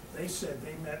Proclamation. They said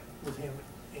they met with him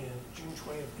in June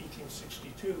 20th,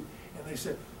 1862, and they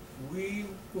said, we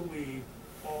believe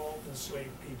all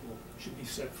enslaved people should be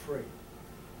set free.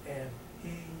 And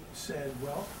he said,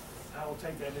 well, I will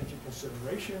take that into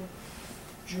consideration.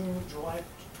 July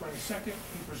 22nd,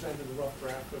 he presented a rough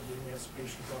draft of the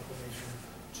Emancipation Proclamation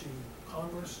to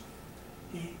Congress.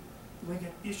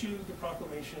 Lincoln issued the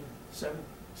proclamation 7th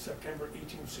September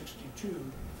 1862,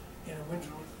 and it went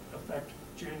into effect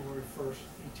January 1st,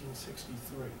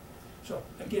 1863. So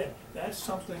again, that's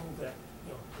something that,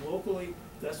 you know, locally,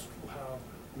 that's how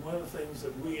one of the things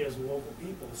that we as local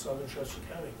people, Southern Chester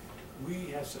County,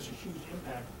 we have such a huge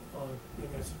impact on the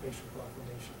Emancipation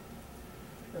Proclamation.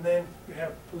 And then you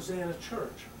have Hosanna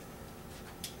Church.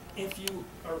 If you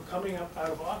are coming up out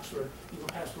of Oxford, you go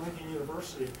past Lincoln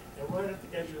University, and right at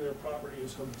the edge of their property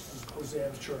is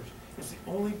Hosanna Church. It's the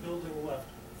only building left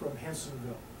from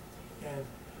Hensonville. And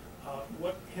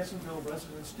what Hensonville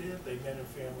residents did, they met in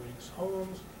families'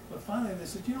 homes, but finally they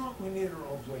said, you know what, we need our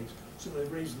own place. So they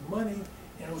raised the money,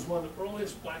 and it was one of the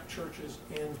earliest black churches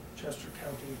in Chester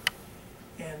County.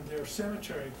 And their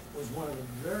cemetery was one of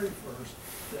the very first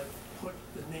that put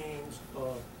the names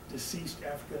of deceased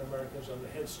African Americans on the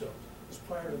headstones. Because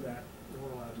prior to that, they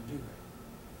weren't allowed to do that.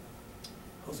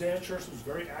 Hosanna Church was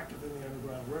very active in the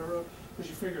Underground Railroad, because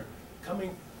you figure,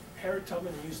 Harriet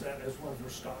Tubman used that as one of her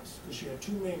stops, because she had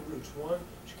 2 main routes. One,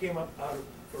 she came up out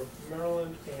of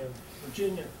Maryland and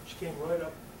Virginia. She came right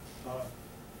up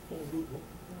Old Route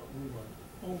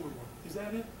 1. Is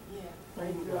that it? Yeah, Old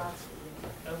right Route through 1. Oxford.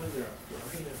 I lived there.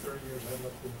 I've been there 30 years. I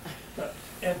left them.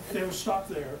 And they would stop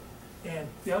there, and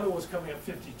the other was coming up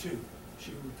 52.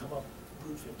 She would come up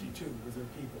Route 52 with her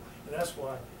people, and that's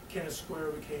why Kennett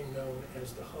Square became known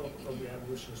as the hub of the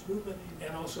abolitionist movement,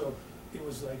 and also it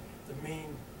was like the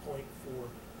main point for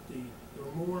there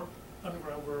were more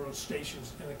Underground Railroad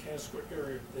stations in the Kennett Square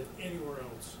area than anywhere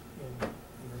else in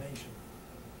the nation.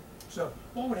 So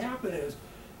what would happen is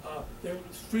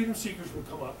freedom seekers would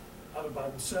come up, either by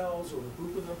themselves or a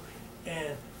group of them,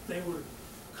 and they would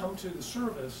come to the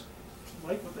service,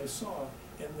 like what they saw,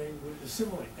 and they would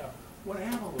assimilate. Now, what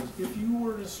happened was, if you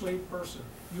were an enslaved person,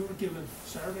 you were given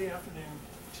Saturday afternoon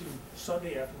to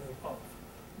Sunday afternoon off.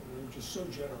 They were just so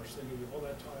generous, they give you all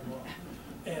that time off.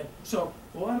 And so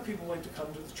a lot of people like to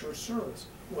come to the church service.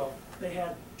 Well, they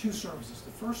had two services.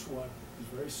 The first one was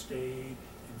very staid,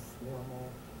 informal,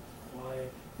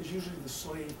 quiet. Because usually the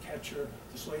slave catcher,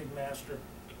 the slave master,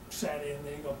 sat in,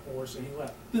 then he got bored, so he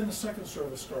left. Then the second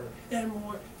service started, and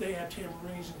more, they had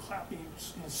tambourines and clapping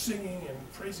and singing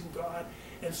and praising God.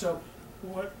 And so,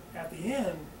 at the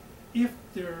end, if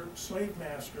their slave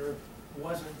master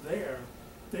wasn't there,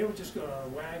 they would just go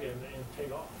on a wagon and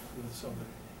take off with somebody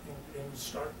and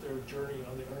start their journey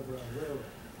on the Underground Railroad.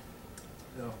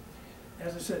 Now,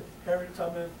 as I said, Harriet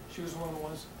Tubman, she was one of the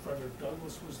ones. Frederick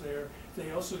Douglass was there.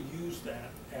 They also used that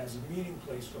as a meeting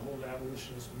place to hold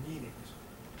abolitionist meetings.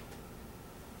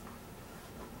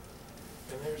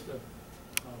 And there's the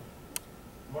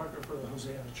marker for the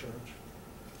Hosanna Church.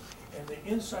 And the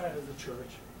inside of the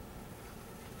church,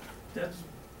 that's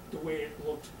the way it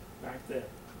looked back then.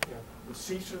 You know, the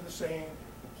seats are the same,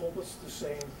 the pulpit's the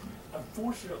same.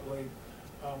 Unfortunately,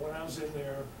 when I was in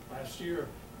there last year,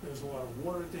 there was a lot of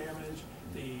water damage.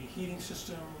 The heating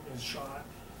system is shot,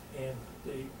 and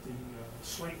the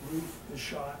slate roof is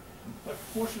shot. But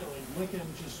fortunately, Lincoln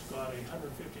just got a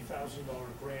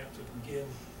 $150,000 grant to begin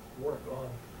work on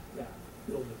that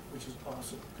building, which is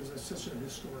awesome because it's such a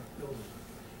historic building.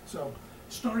 So,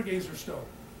 Stargazer Stone.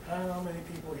 How many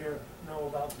people here know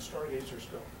about the Stargazer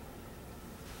Stone?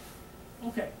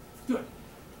 Okay, good.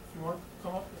 You want to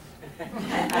come up?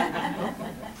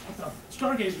 No.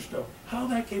 Stargazer Stone. How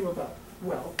that came about?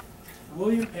 Well,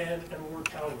 William Penn and Lord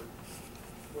Calvert.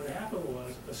 What happened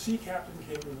was a sea captain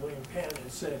came to William Penn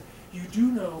and said, "You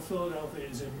do know Philadelphia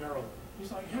is in Maryland."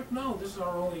 He's like, "Heck no, this is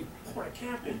our only port of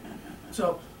camping."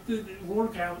 So the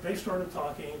Lord Calvert, they started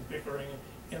talking, bickering,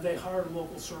 and they hired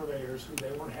local surveyors who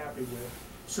they weren't happy with.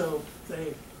 So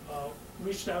they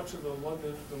reached out to the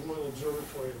Royal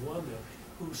Observatory of London,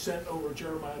 who sent over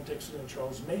Jeremiah Dixon and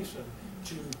Charles Mason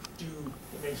to do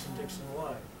the Mason-Dixon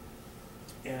line.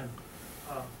 And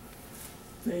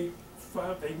they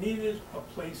needed a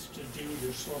place to do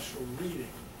their celestial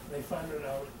reading. They found it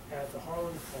out at the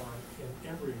Harlan Farm in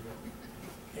Embryville.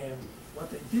 And what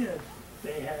they did,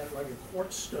 they had like a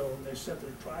quartz stone. They set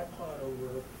their tripod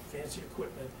over fancy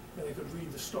equipment, and they could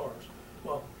read the stars.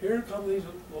 Well, here come these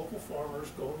local farmers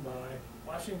going by,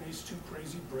 watching these two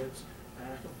crazy Brits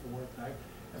back and forth, back.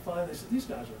 And finally they said, "These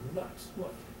guys are nuts.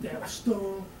 Look, they have a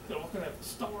stone, they're looking at the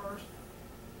stars.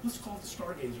 Let's call it the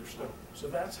Stargazer Stone." So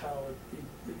that's how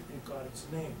it got its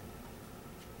name.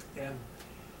 And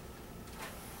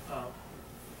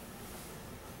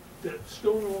the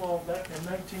stone wall, that in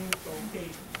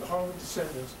 1908, the Harlan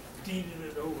descendants deeded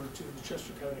it over to the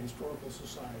Chester County Historical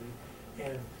Society,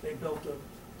 and they built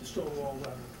the stone wall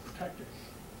around it to protect it.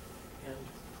 And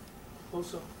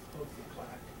close up of the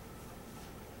plaque.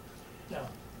 Now,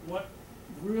 what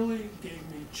really gave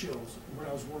me chills when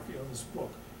I was working on this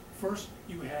book, first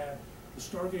you had the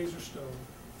Stargazer Stone.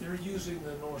 They're using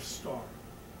the North Star.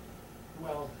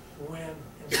 Well, when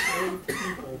enslaved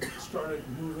people started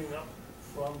moving up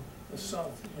from the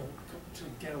south, to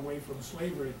get away from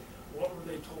slavery, what were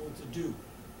they told to do?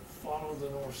 Follow the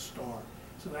North Star.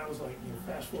 So that was like,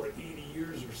 fast forward 80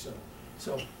 years or so.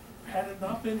 So had it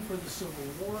not been for the Civil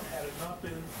War, had it not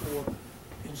been for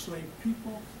enslaved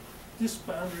people, this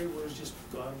boundary would have just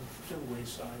gone to the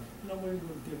wayside. Nobody would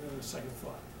have given it a second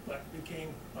thought. But it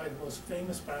became like the most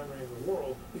famous boundary in the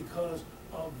world because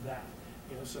of that.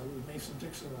 So the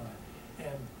Mason-Dixon line.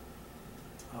 And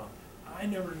I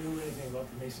never knew anything about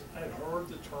the Mason. I had heard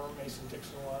the term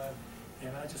Mason-Dixon line,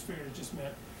 and I just figured it just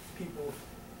meant people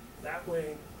that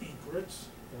way eat grits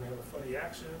and have a funny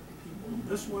accent. People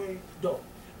this way don't.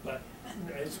 But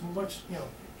it's much,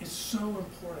 it's so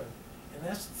important. And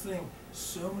that's the thing,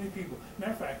 so many people.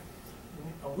 Matter of fact,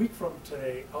 a week from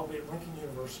today, I'll be at Lincoln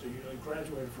University. I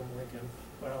graduated from Lincoln,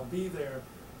 but I'll be there.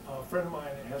 A friend of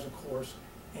mine has a course,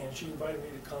 and she invited me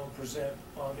to come present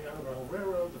on the Underground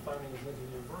Railroad, the founding of Lincoln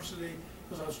University,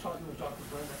 because I was talking with Dr.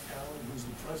 Brenda Allen, who's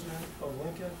the president of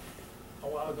Lincoln, a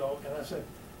while ago, and I said,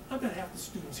 I bet half the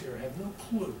students here have no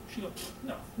clue. She goes,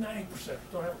 no, 90%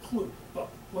 don't have a clue about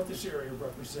what this area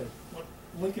represents, what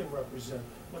Lincoln represents,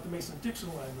 what the Mason-Dixon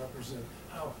line represents,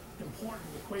 how important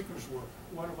the Quakers were,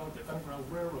 what about the Underground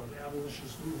Railroad, the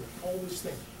abolitionist movement, all these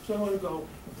things. So I want to go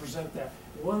and present that.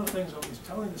 And one of the things I was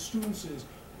telling the students is,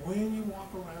 when you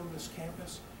walk around this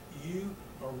campus, you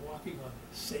are walking on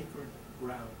sacred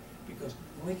ground, because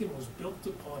Lincoln was built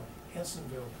upon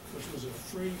Hensonville, which was a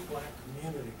free black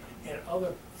community, and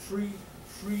other freed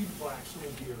blacks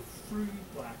lived here, free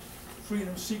blacks,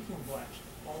 freedom-seeking blacks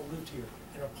all lived here.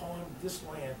 And upon this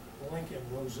land, Lincoln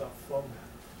rose up from that.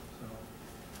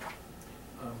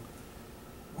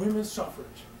 Women's suffrage,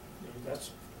 you know,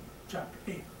 that's chapter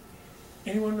 8.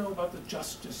 Anyone know about the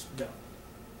Justice Bell?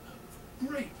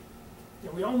 Great.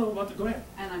 And we all know about the grant.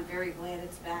 And I'm very glad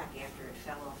it's back after it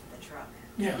fell off the truck.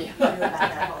 Yeah. You knew about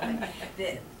that whole thing.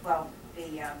 The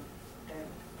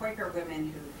Quaker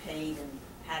women who paid and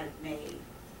had it made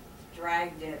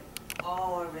dragged it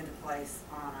all over the place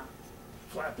on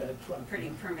a Flatbed truck. pretty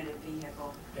primitive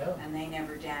vehicle. Yeah. And they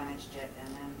never damaged it.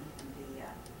 And then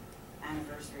the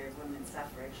anniversary of women's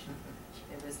suffrage,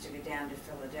 it was to go down to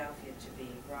Philadelphia to be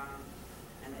rung,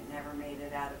 and it never made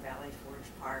it out of Valley Forge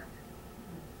Park.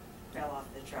 Fell off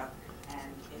the truck,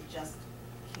 and it just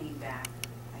came back,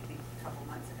 I think, a couple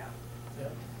months ago. Yeah.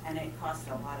 And it cost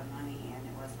a lot of money, and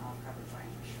it wasn't all covered by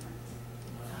insurance.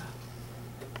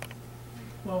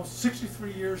 Well,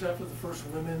 63 years after the first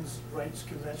Women's Rights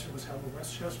Convention was held in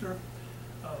Westchester,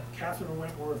 Catherine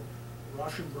Wentworth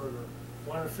Rauschenberger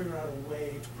wanted to figure out a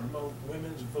way to promote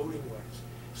women's voting rights.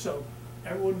 So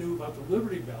everyone knew about the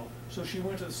Liberty Bell, so she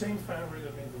went to the same foundry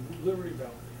that made the Liberty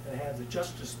Bell and had the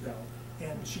Justice Bell,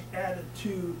 and she added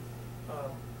to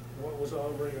what was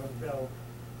already on the bell.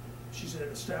 She said,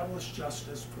 "Establish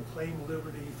justice, proclaim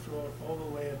liberty throughout all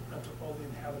the land unto all the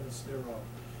inhabitants thereof."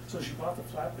 So she bought the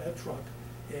flatbed truck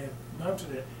and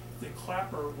mounted it. The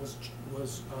clapper was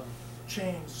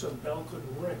changed so the bell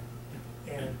couldn't ring,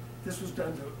 and this was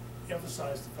done to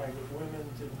emphasize the fact that women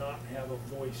did not have a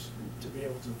voice to be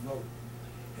able to vote.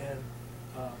 And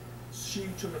she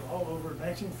took it all over.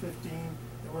 1915,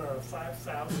 they went on a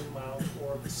 5,000-mile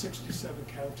tour of 67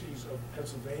 counties of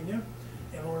Pennsylvania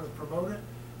in order to promote it.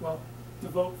 Well, the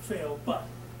vote failed, but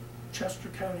Chester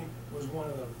County was one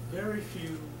of the very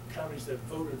few counties that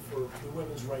voted for the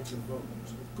women's right to vote.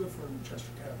 So good for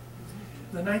Chester County.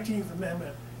 The 19th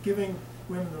Amendment, giving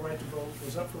women the right to vote,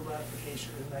 was up for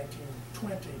ratification in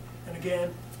 1920. And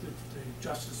again, the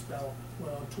Justice Bell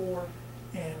went on tour,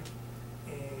 and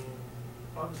in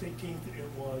August 18th, it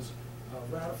was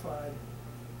ratified.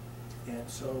 And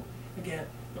so, again,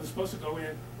 it was supposed to go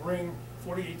in, ring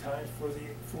 48 times for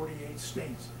the 48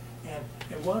 states. And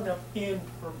it wound up in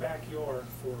her backyard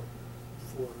for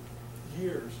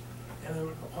years. And then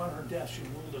upon her death, she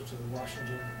moved it to the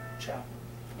Washington Chapel.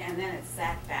 And then it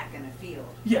sat back in a field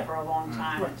Yeah. for a long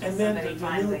time Right. until And then somebody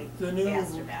finally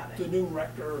asked the about it. new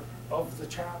rector of the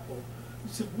chapel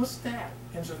said, "What's that?"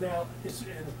 And so now it's in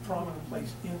a prominent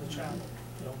place in the chapel,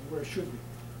 you know, where it should be.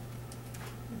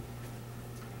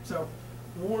 So,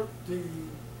 the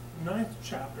 9th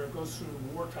chapter goes through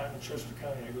wartime in Chester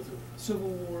County. I go through Civil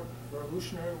War,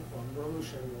 Revolutionary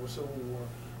War, Civil War,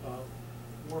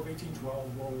 War of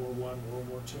 1812, World War I, World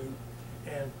War II,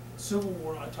 and Civil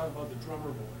War. I talk about the drummer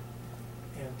boy,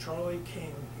 and Charlie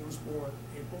King. He was born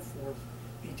April 4th,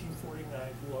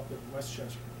 1849. Grew up in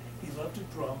Westchester. He loved to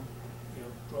drum. You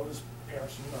know, drove his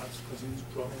parents nuts because he was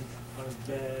drumming on his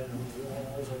bed, on the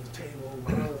walls, on the table,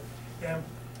 whatever. And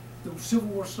the Civil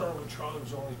War started when Charlie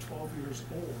was only 12 years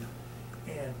old,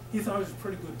 and he thought he was a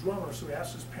pretty good drummer, so he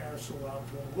asked his parents to allow him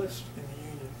to enlist in the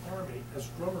Union Army as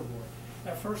a drummer boy.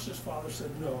 At first his father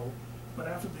said no, but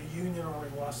after the Union Army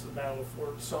lost the Battle of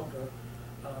Fort Sumter,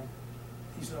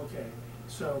 he said okay.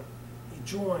 So he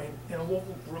joined, and a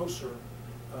local grocer,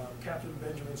 Captain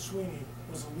Benjamin Sweeney,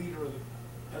 was the leader of the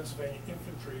Pennsylvania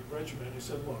Infantry Regiment. He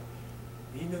said, look,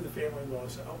 he knew the family well. He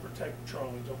said, I'll protect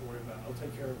Charlie, don't worry about it, I'll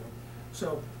take care of him.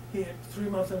 So he had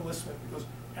 3-month enlistment because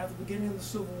at the beginning of the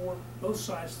Civil War, both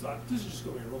sides thought this is just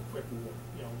going to be a real quick war.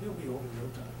 You know, it'll be over in no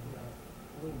time. You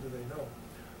know, little do they know.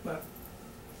 But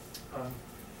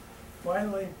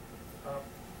finally,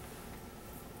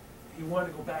 he wanted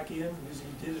to go back in because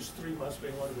he did his 3 months,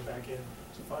 but he wanted to go back in.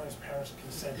 So finally, his parents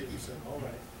consented. He said, "All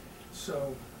right."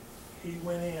 So he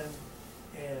went in,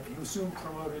 and he was soon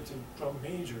promoted to drum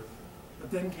major.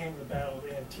 But then came the Battle of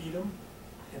Antietam,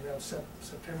 and that was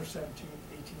September 17,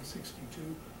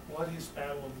 1862, bloodiest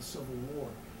battle of the Civil War.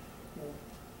 Well,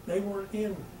 they weren't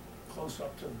in close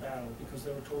up to the battle because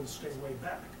they were told to stay way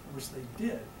back, which they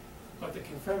did. But the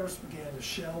Confederates began to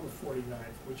shell the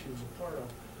 49th, which he was a part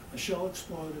of. A shell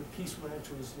exploded, a piece went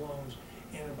into his lungs,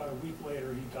 and about a week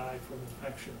later he died from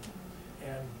infection.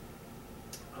 And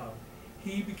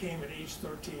he became, at age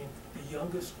 13, the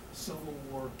youngest Civil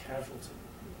War casualty.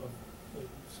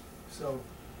 So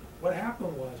what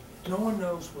happened was, no one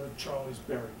knows where Charlie's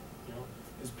buried. You know,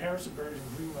 his parents are buried in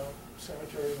Greenmount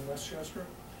Cemetery in Westchester,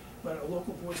 but a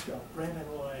local Boy Scout, Brandon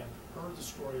Lyon, heard the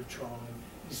story of Charlie.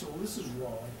 He said, well, this is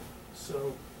wrong.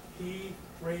 So he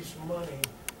raised money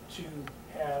to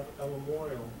have a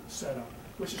memorial set up,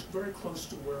 which is very close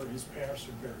to where his parents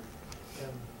are buried.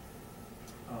 And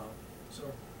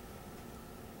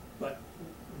but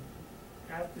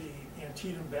at the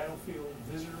Antietam Battlefield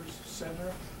Visitors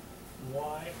Center.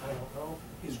 Why, I don't know.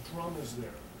 His drum is there.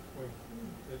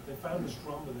 They found his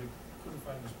drum, but they couldn't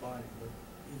find his body, but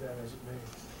be that as it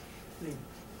may. The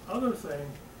other thing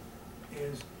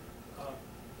is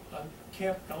on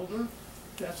Camp Elder,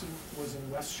 was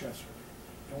in Westchester.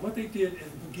 And what they did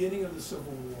at the beginning of the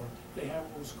Civil War, they had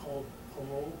what was called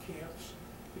parole camps,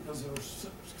 because there were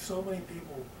so many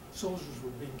people, soldiers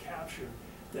were being captured,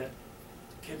 that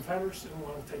Confederates didn't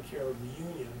want to take care of the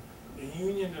Union. The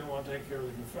Union didn't want to take care of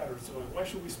the Confederates. So why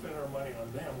should we spend our money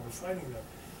on them? We're fighting them.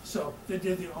 So they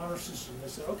did the honor system. They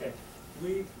said, okay,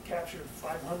 we captured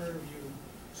 500 of you,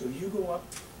 so you go up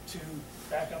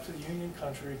back up to the Union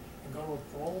country and go to a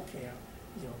parole camp,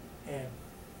 and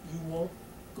you won't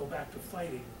go back to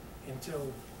fighting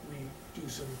until we do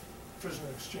some prisoner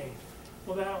exchange.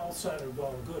 Well, that all sounded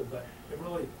well and good, but it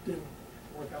really didn't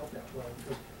work out that well,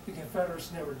 because the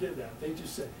Confederates never did that. They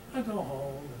just said, I go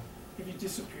home, and if you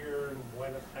disappear and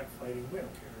wind up back fighting, we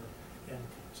don't care. And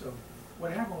so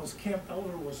what happened was Camp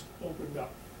Elder was opened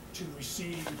up to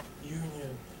receive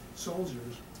Union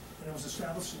soldiers, and it was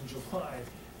established in July,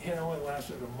 and it only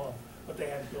lasted a month, but they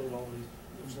had to build all these,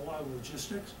 there was a lot of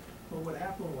logistics. But what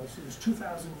happened was there was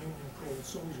 2,000 Union paroled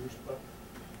soldiers, but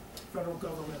the federal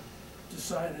government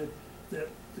decided that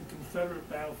the Confederate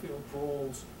battlefield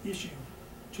paroles issued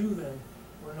to them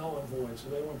were null and void, so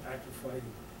they went back to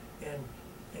fighting. And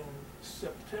in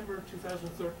September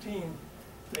 2013,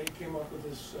 they came up with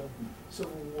this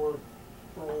Civil War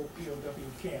parole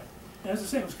POW camp. And as I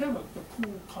say, it was kind of a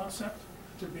cool concept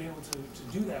to be able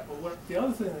to do that. But the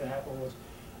other thing that happened was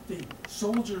the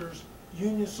soldiers,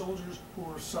 Union soldiers who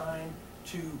were assigned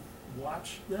to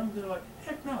watch them, they're like,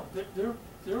 heck no,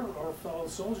 they're our fellow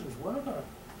soldiers. We're not going to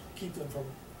keep them from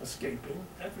escaping.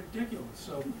 That's ridiculous.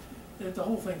 So the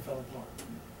whole thing fell apart.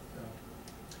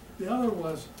 The other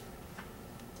was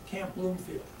Camp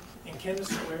Bloomfield in Kennett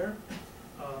Square.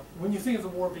 When you think of the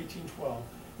War of 1812,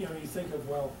 you think of,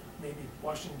 well, maybe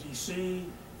Washington, D.C.,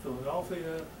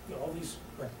 Philadelphia, all these,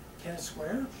 but Kennett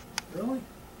Square? Really?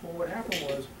 Well, what happened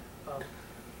was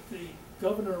the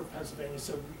governor of Pennsylvania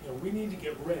said, we need to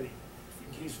get ready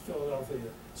in case Philadelphia.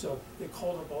 So they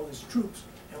called up all these troops,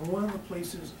 and one of the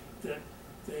places that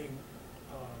they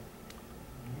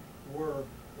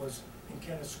was in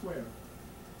Kennett Square.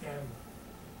 And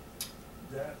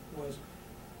that was,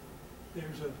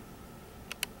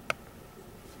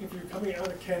 if you're coming out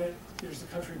of Kennett, there's the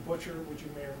Country Butcher, which you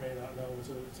may or may not know. It's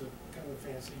a kind of a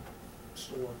fancy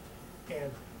store.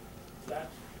 And that,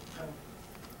 kind of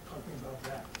talking about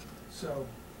that. So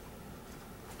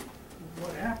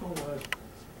what happened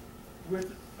was,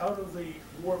 out of the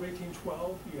War of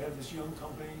 1812, you had this young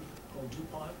company called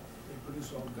DuPont. They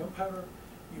produced all the gunpowder.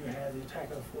 You had the attack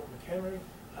on Fort McHenry,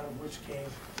 out of which came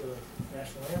the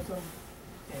national anthem.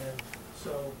 And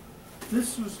so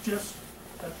this was just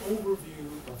an overview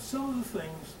of some of the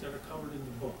things that are covered in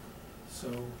the book. So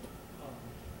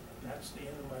that's the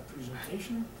end of my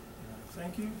presentation.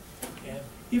 Thank you. And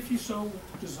if you so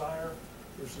desire,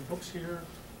 there's some books here,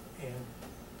 and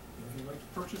if you'd like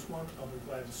to purchase one, I'll be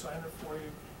glad to sign it for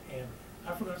you. And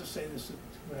I forgot to say this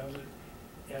when I was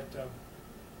at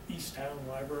East Town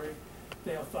Library.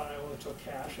 They all thought I only took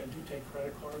cash. I do take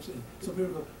credit cards. And some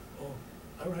people go, oh,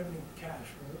 I don't have any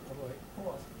cash. I'm like,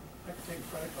 oh, I can take a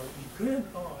credit card. You could?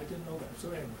 Oh, I didn't know that. So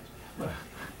anyways, but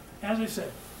as I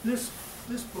said, this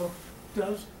book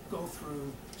does go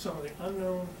through some of the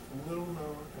unknown, little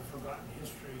known, and forgotten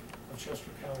history of Chester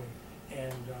County.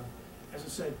 And as I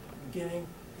said at the beginning,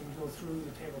 you can go through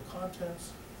the table of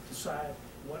contents, decide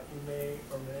what you may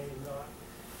or may not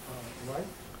like.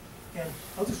 And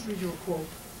I'll just read you a quote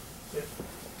that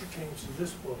pertains to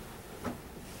this book.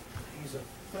 He's a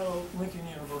fellow Lincoln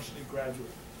University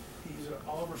graduate. He's an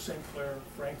Oliver St. Clair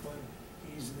Franklin.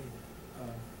 He's the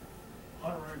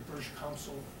honorary British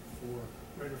consul for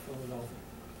Greater Philadelphia.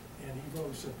 And he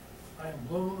wrote, he said, I am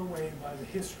blown away by the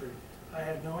history. I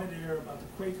had no idea about the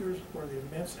Quakers or the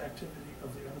immense activity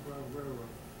of the Underground Railroad.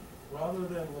 Rather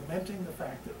than lamenting the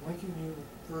fact that Lincoln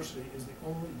University is the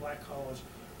only black college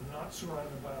not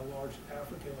surrounded by a large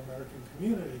African-American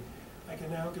community, I can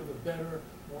now give a better,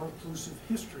 more inclusive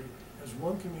history as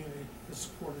one community that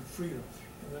supported freedom.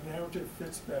 And the narrative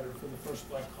fits better for the first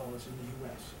black college in the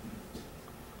U.S.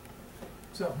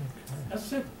 So, as I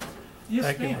said,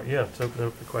 yes, ma'am. Yeah, let's open it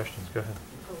up for questions. Go ahead.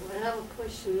 I have a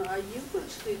question. You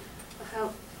actually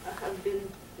have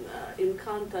been in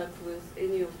contact with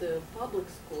any of the public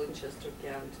school in Chester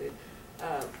County.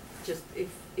 Just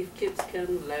if kids can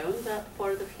learn that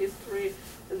part of history.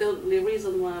 The only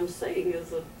reason why I'm saying is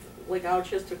that, like, our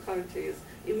Chester County is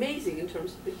amazing in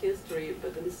terms of the history,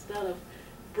 but instead of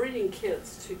bringing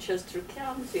kids to Chester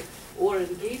County, or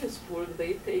in Gettysburg,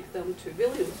 they take them to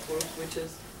Williamsburg, which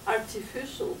is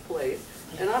artificial place.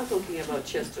 And I'm talking about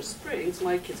Chester Springs.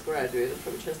 My kids graduated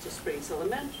from Chester Springs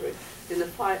Elementary. In the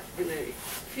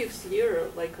fifth year,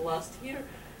 like last year,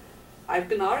 I've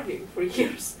been arguing for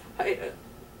years.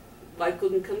 I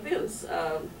couldn't convince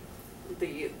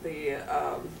the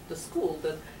school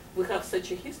that we have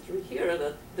such a history here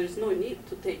that there's no need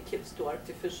to take kids to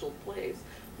artificial place,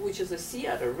 which is a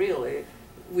theater really,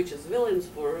 which is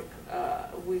Williamsburg.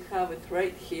 We have it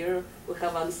right here. We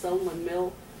have Anselmo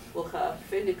Mill. We have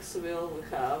Phoenixville. We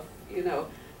have, you know,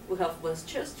 we have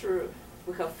Westchester.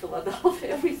 We have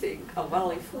Philadelphia. Everything.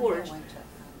 Valley Forge.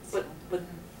 But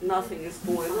nothing is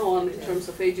going on in terms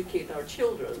of educate our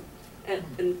children.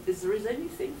 And is there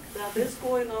anything that is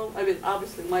going on? I mean,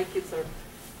 obviously my kids are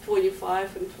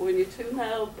 25 and 22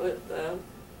 now, but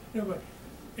Yeah, but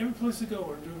every place they go,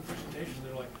 we're doing presentations,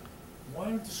 they're like, why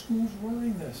aren't the schools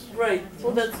learning this? right.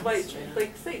 So that's why,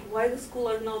 like, say, why the school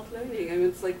are not learning? I mean,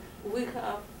 it's like we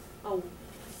have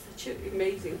such an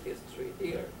amazing history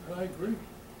here. I agree.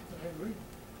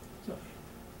 So,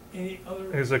 any other?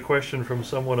 There's a question from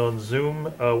someone on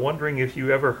Zoom, wondering if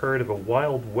you ever heard of a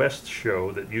Wild West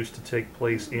show that used to take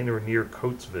place in or near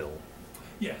Coatesville.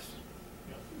 Yes.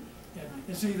 Yeah.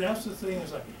 And see, that's the thing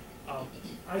is like,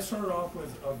 I started off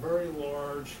with a very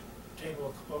large table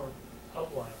of color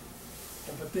outline.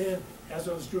 But then, as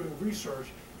I was doing research,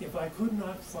 if I could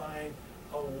not find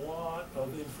a lot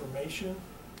of information,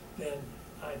 then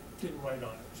I didn't write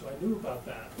on it. So I knew about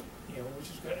that, you know, which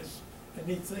is a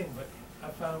neat thing, but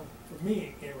I found, for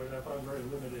me anyway, I found very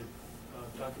limited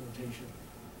documentation.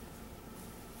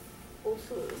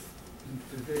 Also,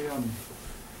 Do they,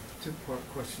 two-part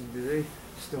question, do they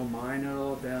still mine at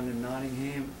all down in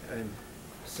Nottingham? And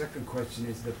second question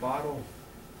is the bottle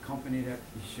company that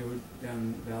you showed down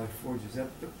in Valley Forge, is that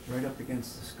right up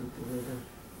against the Schuylkill River?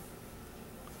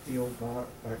 The old bottle,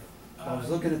 I was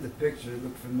looking at the picture, it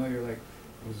looked familiar, like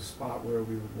it was a spot where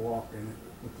we would walk and it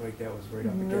looked like that was right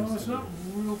up against the river. No, it's not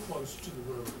real close to the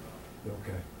river, no.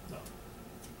 Okay. No.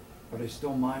 Are they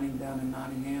still mining down in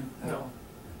Nottingham at No. all?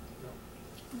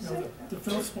 No, the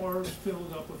feldspar is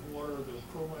filled up with water, the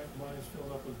chromite mine is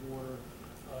filled up with water.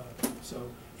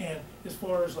 And as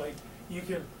far as like, you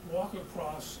can walk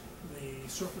across the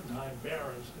Serpentine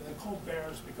Barrens, and they're called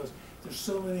barrens because there's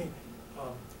so many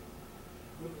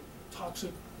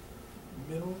toxic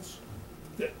minerals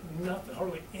that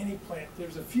hardly any plant,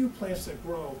 there's a few plants that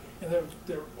grow, and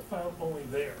they're found only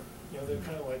there. You know, they're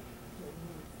kind of like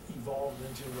evolved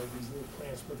into like these little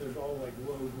plants, but they're all like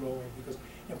low growing because,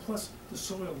 and plus the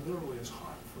soil literally is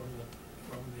hot from the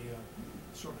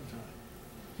serpentine.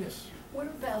 Yes.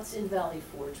 Whereabouts in Valley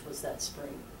Forge was that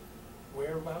spring?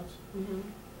 Whereabouts?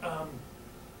 Mm-hmm.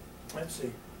 Let's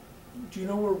see. Do you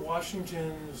know where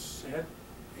Washington's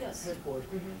Yes. headquarters?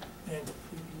 Mm-hmm.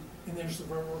 And there's the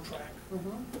railroad track, Mm-hmm.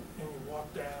 and you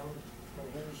walk down,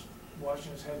 and here's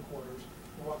Washington's headquarters.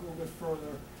 You walk a little bit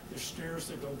further, there's stairs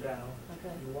that go down.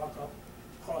 Okay. You walk up,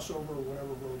 cross over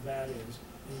whatever road that is,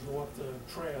 and you go up the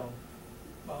trail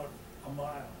about a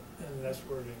mile, and that's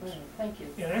where it is. Right. Thank you.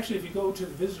 And actually, if you go to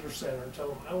the visitor center and tell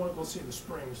them, I want to go see the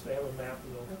springs, they have a map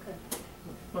of them. Okay.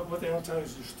 But what they don't tell you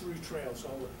is there's 3 trails. So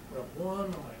I went up one,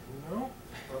 I'm like, no,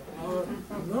 up another,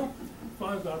 no.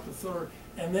 Finally got up the third.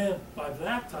 And then by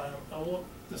that time, I looked,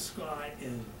 the sky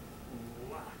is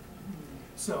black.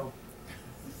 So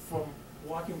from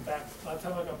walking back, by the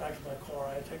time I got back to my car,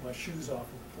 I had to take my shoes off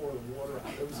and pour the water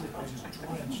out. I was just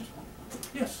drenched.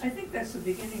 Yes. I think that's the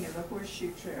beginning of the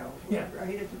horseshoe trail. Yeah.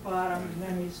 Right at the bottom, and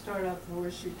then you start out the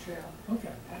horseshoe trail,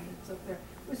 Okay. and it's up there.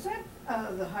 Was that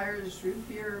the Hires Root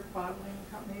Beer Bottling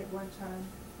Company at one time?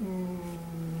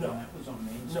 No. That was on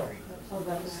Main No. Street. Oh,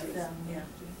 that was them. Yeah.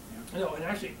 No, and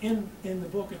actually, in the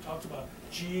book, it talks about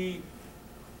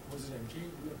what's his name, G.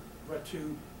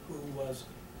 Retu, who was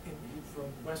from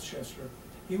Westchester.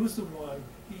 He was the one,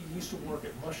 he used to work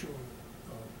at mushroom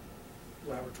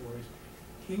laboratories.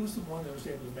 He was the one that was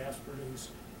able to mass produce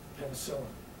penicillin.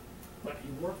 But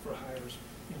he worked for Hires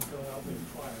in Philadelphia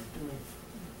prior, doing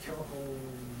chemical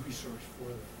research for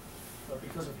them. But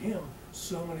because of him,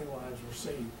 so many lives were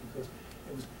saved, because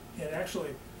it was, and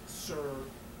actually,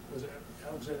 was it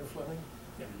Alexander Fleming?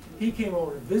 Yeah. He came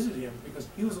over to visit him because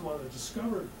he was the one that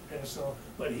discovered penicillin,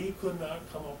 but he could not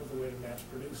come up with a way to mass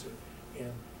produce it.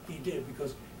 And he did,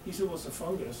 because he said, well, it's a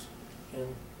fungus, and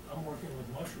I'm working with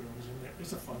mushrooms, and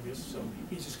it's a fungus, so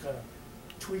he just kind of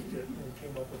tweaked it and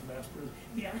came up with mass produce.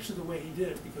 He actually, the way he did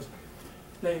it, because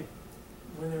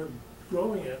when they were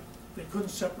growing it, they couldn't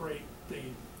separate the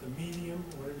medium,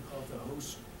 whatever you call it, the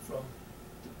host, from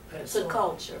the It's a penicillin.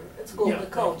 culture. It's called Yeah, the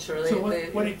culture. So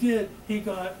what he did, he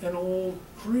got an old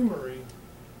creamery,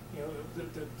 you know,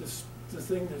 the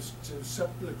thing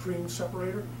the cream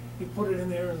separator. He put it in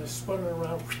there and they spun it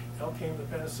around. Out came the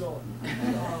penicillin.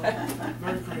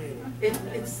 Very creative.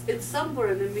 It's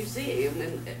somewhere in a museum,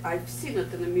 and I've seen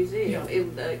it in a museum Yeah.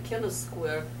 in the Kenneth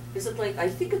Square. Is it like, I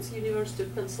think it's University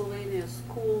of Pennsylvania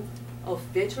School of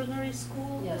Veterinary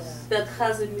School Yes. that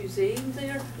has a museum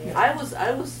there. Yeah. I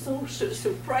was so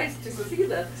surprised to see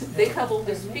that they have all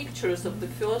these pictures of the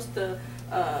first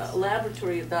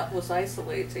laboratory that was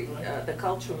isolating the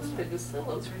culture of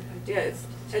penicillin. Yes,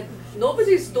 and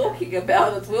nobody's talking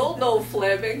about it. We all know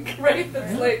Fleming, right?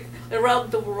 It's like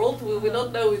around the world. We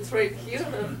don't know it's right here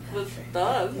that was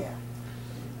done. Yeah.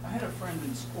 I had a friend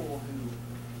in school who,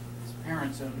 his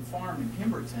parents owned a farm in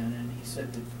Kimberton, and he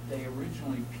said that they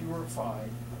originally purified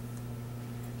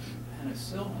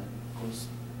penicillin was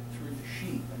through the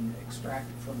sheep and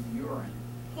extracted from the urine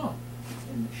Huh.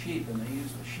 in the sheep, and they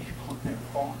used the sheep on their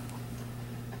farm.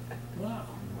 Wow.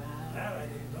 That I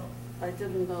didn't know. I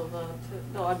didn't know that.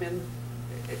 No, I mean,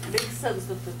 it makes sense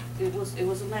that it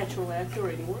was a natural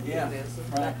occurring Yeah, organism.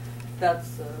 right.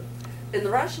 That's and the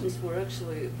Russians were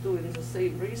actually doing the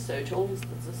same research almost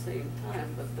at the same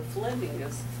time, but the Fleming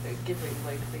is giving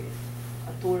like the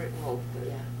authority, well,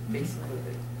 basically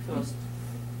the first.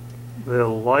 The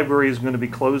library is going to be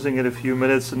closing in a few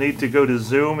minutes. I need to go to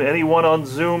Zoom. Anyone on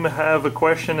Zoom have a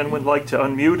question and would like to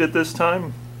unmute at this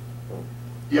time?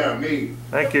 Yeah, me.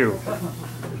 Thank you.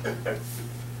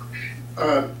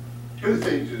 Two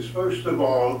things is, first of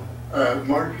all,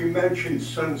 Mark, you mentioned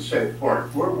Sunset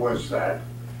Park. Where was that?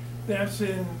 That's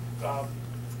in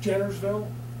Jennersville.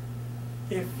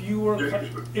 If you were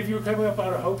coming up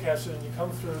out of Hocassin and you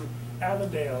come through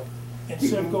Avondale,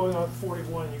 instead of going on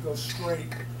 41, you go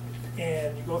straight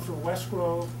and you go through West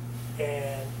Grove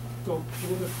and go a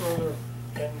little bit further,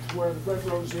 and where the Red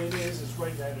Rose Inn is, it's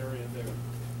right in that area there.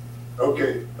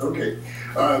 Okay, okay.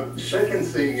 Second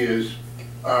thing is,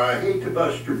 I hate to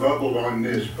bust your bubble on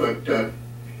this, but the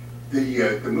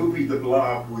movie The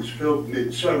Blob was filmed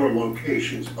in several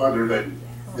locations other than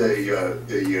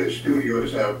the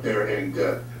studios out there and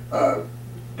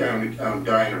Downtown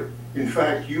Diner. In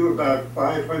fact, you're about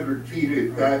 500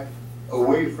 feet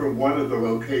away from one of the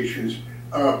locations,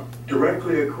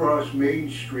 directly across Main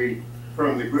Street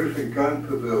from the Griffin Gun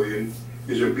Pavilion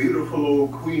is a beautiful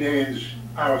old Queen Anne's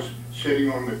house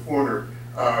sitting on the corner.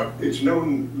 It's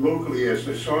known locally as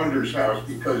the Saunders House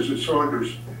because the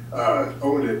Saunders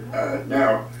own it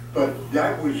now, but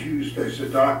that was used as a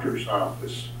doctor's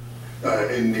office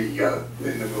in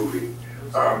the movie.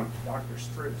 Dr.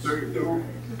 Stritz.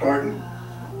 Pardon?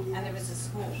 And there was a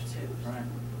school too. Right.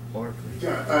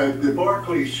 Yeah, the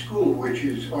Barclay School, which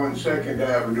is on 2nd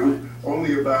Avenue,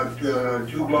 only about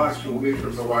 2 blocks away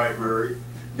from the library,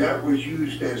 that was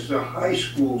used as the high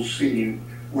school scene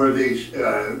where they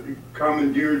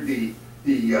commandeered the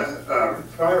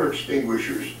fire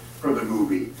extinguishers for the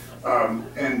movie.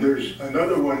 And there's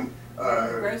another one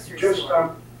Grocery just store.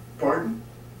 up, pardon?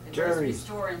 The grocery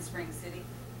store in Spring City.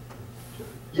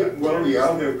 Yeah, well,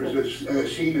 yeah, there was a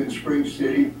scene in Spring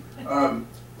City,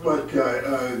 but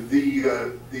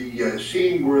the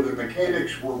scene where the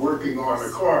mechanics were working on a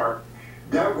car,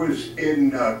 that was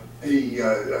in a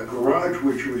garage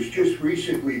which was just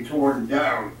recently torn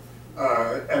down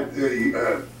at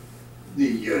the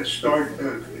start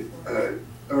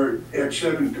or at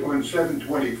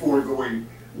 724 going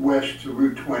west to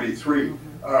Route 23.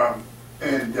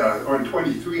 And on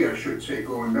 23, I should say,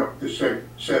 going up to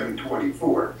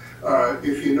 724.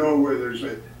 If you know where there's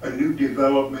a new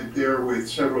development there with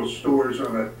several stores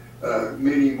on a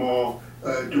mini mall,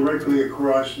 directly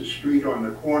across the street on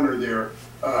the corner there,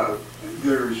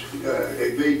 there's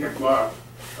a vacant lot,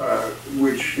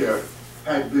 which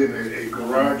had been a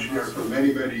garage there for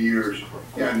many, many years.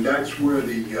 And that's where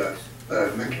the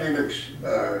mechanics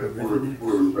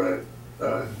were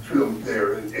filmed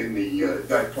there in the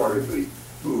that part of the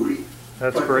movie.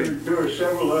 That's but great. There are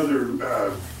several other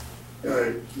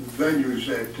venues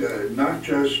at not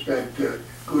just at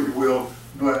Goodwill,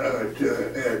 but at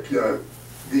the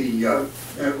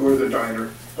or the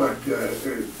diner, but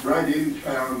right in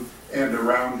town and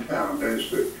around town. As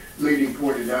the lady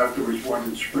pointed out, there was one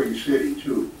in Spring City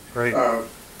too. Great.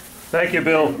 Thank you,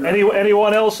 Bill.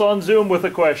 Anyone else on Zoom with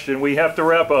a question? We have to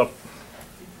wrap up.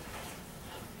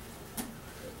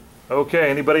 Okay,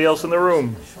 anybody else in the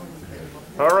room?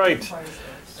 All right.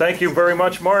 Thank you very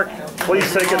much, Mark. Please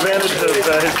take advantage of his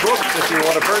books if you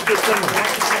want to purchase them.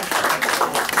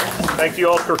 Thank you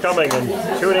all for coming and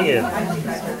tuning in.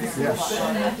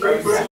 Yes.